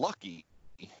you were lucky,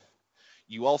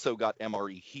 you also got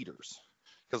MRE heaters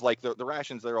because like the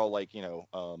rations, they're all like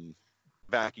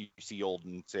vacuum sealed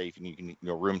and safe, and you can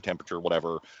room temperature,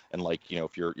 whatever. And like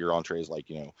if your entree is like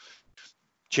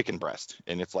chicken breast,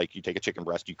 and it's like you take a chicken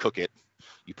breast, you cook it,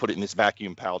 you put it in this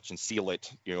vacuum pouch and seal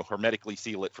it, hermetically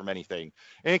seal it from anything,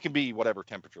 and it can be whatever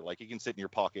temperature. Like it can sit in your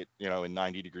pocket, in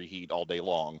 90-degree heat all day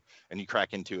long, and you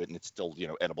crack into it, and it's still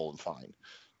edible and fine.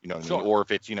 You know what I mean? Sure. Or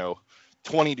if it's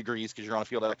 20 degrees because you're on a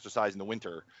field exercise in the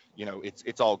winter,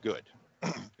 it's all good.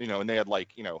 And they had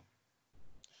like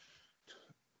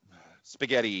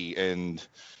spaghetti and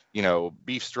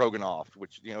beef stroganoff,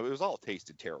 which it was all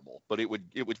tasted terrible, but it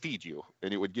would feed you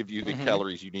and it would give you the Mhm.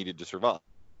 calories you needed to survive.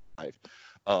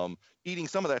 Eating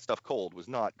some of that stuff cold was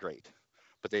not great,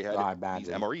 but they had I these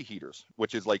imagine. MRE heaters,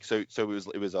 which is like so it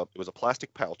was a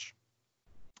plastic pouch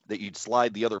that you'd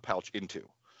slide the other pouch into.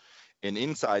 And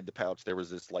inside the pouch there was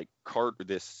this like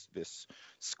this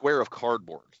square of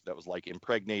cardboard that was like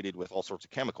impregnated with all sorts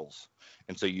of chemicals.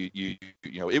 And so you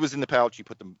it was in the pouch, you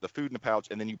put the food in the pouch,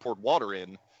 and then you poured water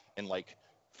in and like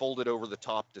folded over the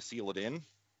top to seal it in,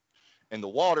 and the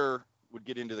water would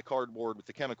get into the cardboard with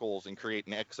the chemicals and create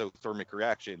an exothermic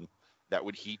reaction that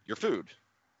would heat your food,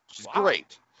 which is Wow.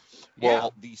 great. Yeah.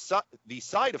 Well, the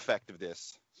side effect of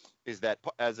this is that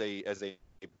as a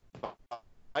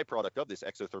byproduct of this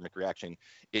exothermic reaction,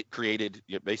 it created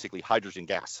basically hydrogen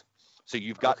gas. So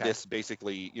you've got Okay. this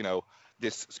basically,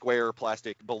 this square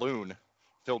plastic balloon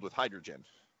filled with hydrogen.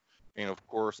 And of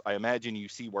course, I imagine you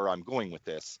see where I'm going with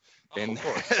this. Oh, And of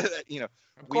course.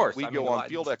 Of we course. we I go mean, on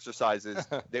field exercises.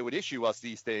 They would issue us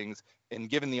these things, and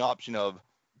given the option of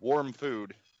warm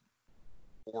food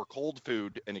or cold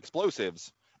food and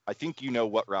explosives, I think you know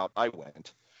what route I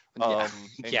went. Yeah.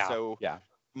 And Yeah. so Yeah.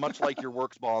 much like your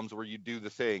Works bombs where you do the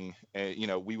thing,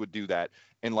 we would do that.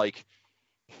 And like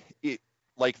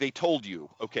they told you,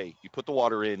 okay, you put the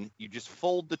water in, you just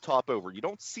fold the top over. You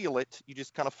don't seal it, you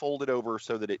just kind of fold it over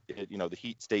so that it the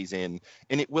heat stays in,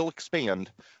 and it will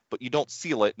expand, but you don't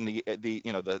seal it, and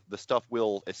the stuff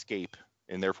will escape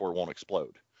and therefore won't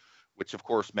explode, which of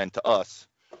course meant to us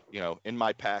in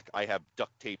my pack, I have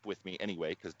duct tape with me anyway,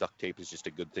 because duct tape is just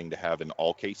a good thing to have in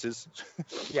all cases.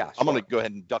 Yeah, I'm sure. going to go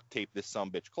ahead and duct tape this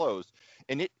sumbitch closed,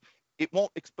 and it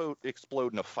won't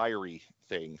explode in a fiery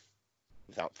thing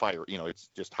without fire. It's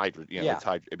just hydrogen. Yeah. It's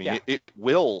hydrogen. I mean, Yeah. it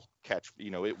will catch.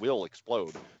 It will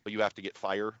explode, but you have to get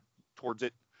fire towards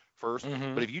it first.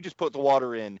 Mhm. But if you just put the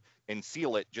water in and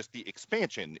seal it, just the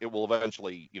expansion, it will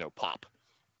eventually, pop.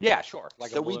 Yeah, sure.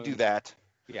 Like a So we balloon. do that.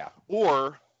 Yeah.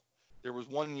 Or there was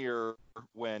one year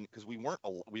when, because we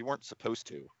weren't supposed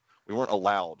to, we weren't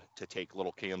allowed to take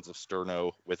little cans of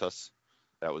Sterno with us.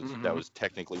 That was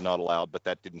technically not allowed, but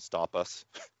that didn't stop us.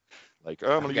 Like,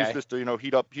 I'm gonna use this to,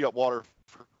 heat up water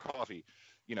for coffee,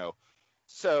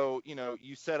 So,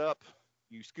 you set up,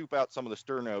 you scoop out some of the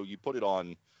Sterno, you put it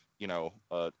on,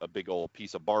 a big old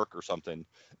piece of bark or something,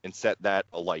 and set that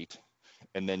alight,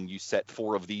 and then you set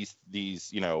 4 of these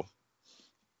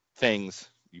things.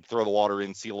 You throw the water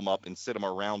in, seal them up, and sit them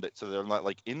around it so they're not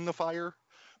like in the fire,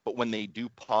 but when they do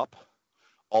pop,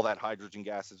 all that hydrogen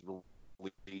gas is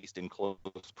released in close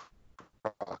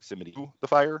proximity to the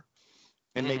fire,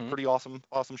 and make pretty awesome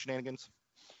shenanigans.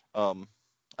 I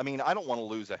mean, I don't want to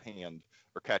lose a hand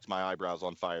or catch my eyebrows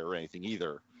on fire or anything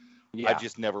either. Yeah. I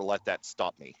just never let that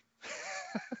stop me.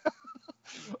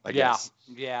 I guess.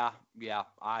 Yeah.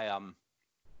 I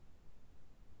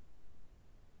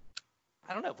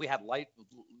don't know if we had light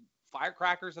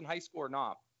firecrackers in high school or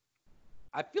not.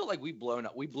 I feel like we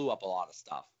blew up a lot of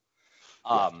stuff.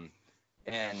 I'm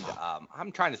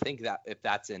trying to think that if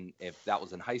that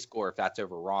was in high school or if that's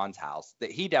over Ron's house.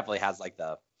 That he definitely has like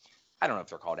I don't know if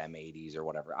they're called M80s or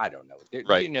whatever. I don't know. They're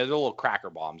the little cracker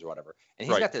bombs or whatever. And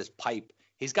he's got this pipe.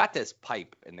 He's got this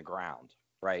pipe in the ground,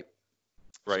 right?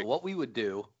 Right. So what we would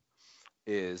do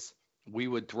is we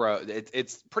would throw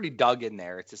it's pretty dug in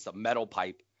there. It's just a metal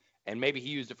pipe. And maybe he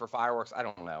used it for fireworks. I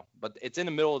don't know. But it's in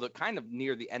the middle of kind of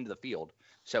near the end of the field.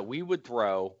 So we would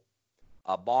throw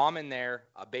a bomb in there,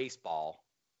 a baseball,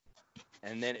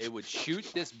 and then it would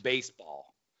shoot this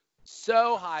baseball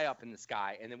so high up in the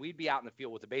sky, and then we'd be out in the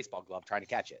field with a baseball glove trying to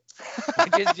catch it,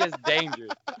 which is just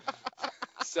dangerous.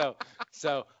 So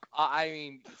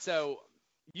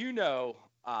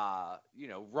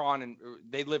Ron and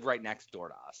they live right next door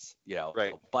to us,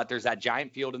 Right. But there's that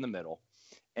giant field in the middle,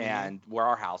 and where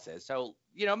our house is. So,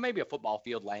 maybe a football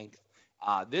field length.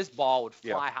 This ball would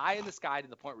fly high in the sky to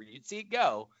the point where you'd see it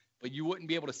go, but you wouldn't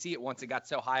be able to see it once it got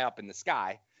so high up in the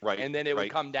sky. Right. And then it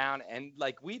would come down, and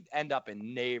we'd end up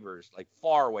in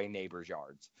far away neighbors'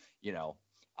 yards.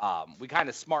 We kind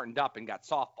of smartened up and got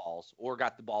softballs, or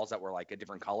got the balls that were like a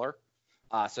different color.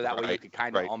 So that way you could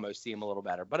kind of almost see them a little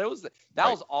better. But that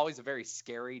was always a very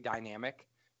scary dynamic,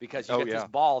 because you get this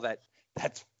ball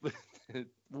that's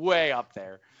way up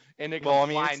there, and it goes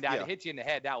flying down. It hits you in the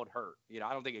head, that would hurt.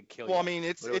 I don't think it'd kill you. Well, I mean,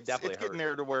 it's definitely getting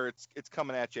there to where it's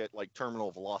coming at you at like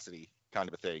terminal velocity kind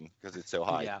of a thing, because it's so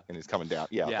high and it's coming down.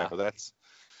 Yeah. That's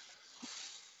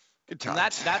good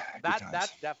times.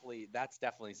 That's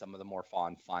definitely some of the more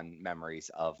fun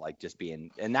memories of just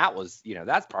being. And that was,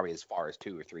 that's probably as far as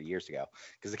 2 or 3 years ago,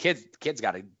 because the kids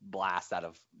got a blast out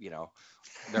of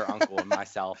their uncle and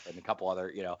myself and a couple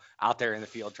other out there in the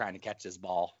field trying to catch this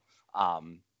ball.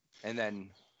 And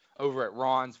then over at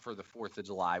Ron's for the 4th of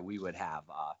July, we would have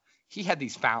he had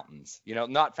these fountains,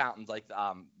 not fountains like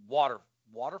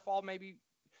waterfall maybe.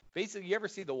 Basically, you ever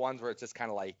see the ones where it's just kind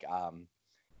of like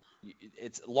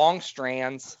it's long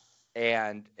strands,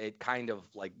 and it kind of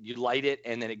like you light it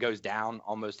and then it goes down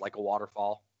almost like a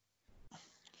waterfall.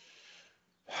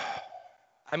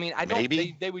 I mean, I don't.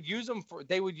 Maybe. They would use them for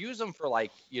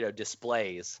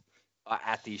displays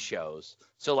at these shows.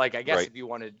 So I guess if you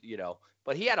wanted,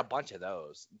 but he had a bunch of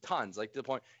those, tons, to the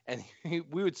point, and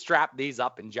we would strap these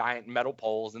up in giant metal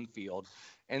poles in the field.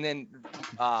 And then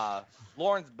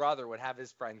Lauren's brother would have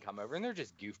his friend come over, and they're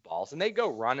just goofballs, and they go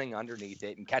running underneath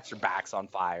it and catch their backs on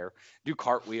fire, do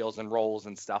cartwheels and rolls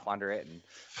and stuff under it. And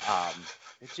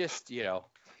it's just,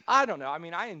 I don't know. I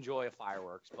mean, I enjoy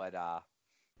fireworks, but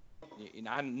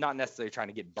I'm not necessarily trying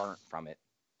to get burnt from it.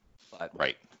 But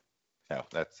no,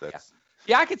 that's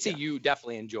yeah, I could see you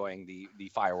definitely enjoying the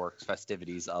fireworks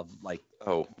festivities of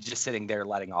just sitting there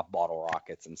letting off bottle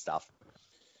rockets and stuff.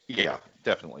 Yeah,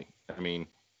 definitely. I mean,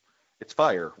 it's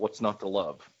fire. What's not to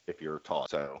love if you're taught?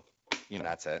 So,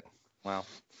 that's it. Well,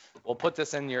 we'll put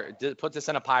this in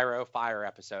a pyro fire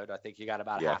episode. I think you got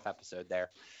about a half episode there.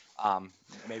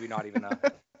 Maybe not even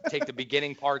take the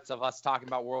beginning parts of us talking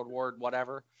about World War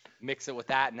whatever, mix it with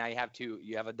that, and now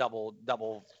you have a double,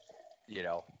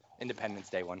 Independence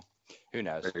Day one. Who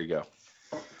knows? There you go.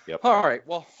 Yep. All right.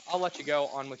 Well, I'll let you go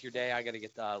on with your day. I got to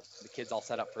get the kids all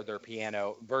set up for their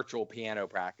virtual piano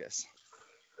practice.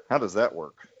 How does that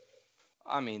work?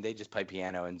 I mean, they just play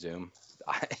piano in Zoom.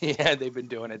 Yeah, they've been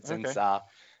doing it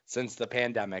since the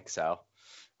pandemic. So,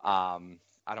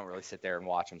 I don't really sit there and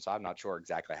watch them, so I'm not sure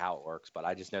exactly how it works. But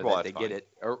I just know that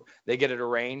they get it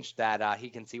arranged that he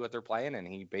can see what they're playing, and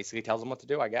he basically tells them what to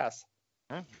do, I guess.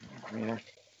 I mean,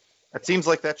 it seems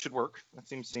like that should work. That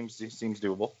seems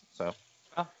doable. So,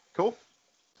 cool.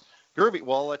 Groovy.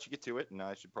 Well, I'll let you get to it, and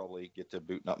I should probably get to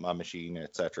booting up my machine,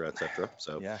 et cetera, et cetera.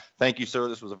 So, Yeah. Thank you, sir.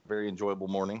 This was a very enjoyable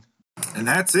morning. And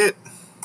that's it.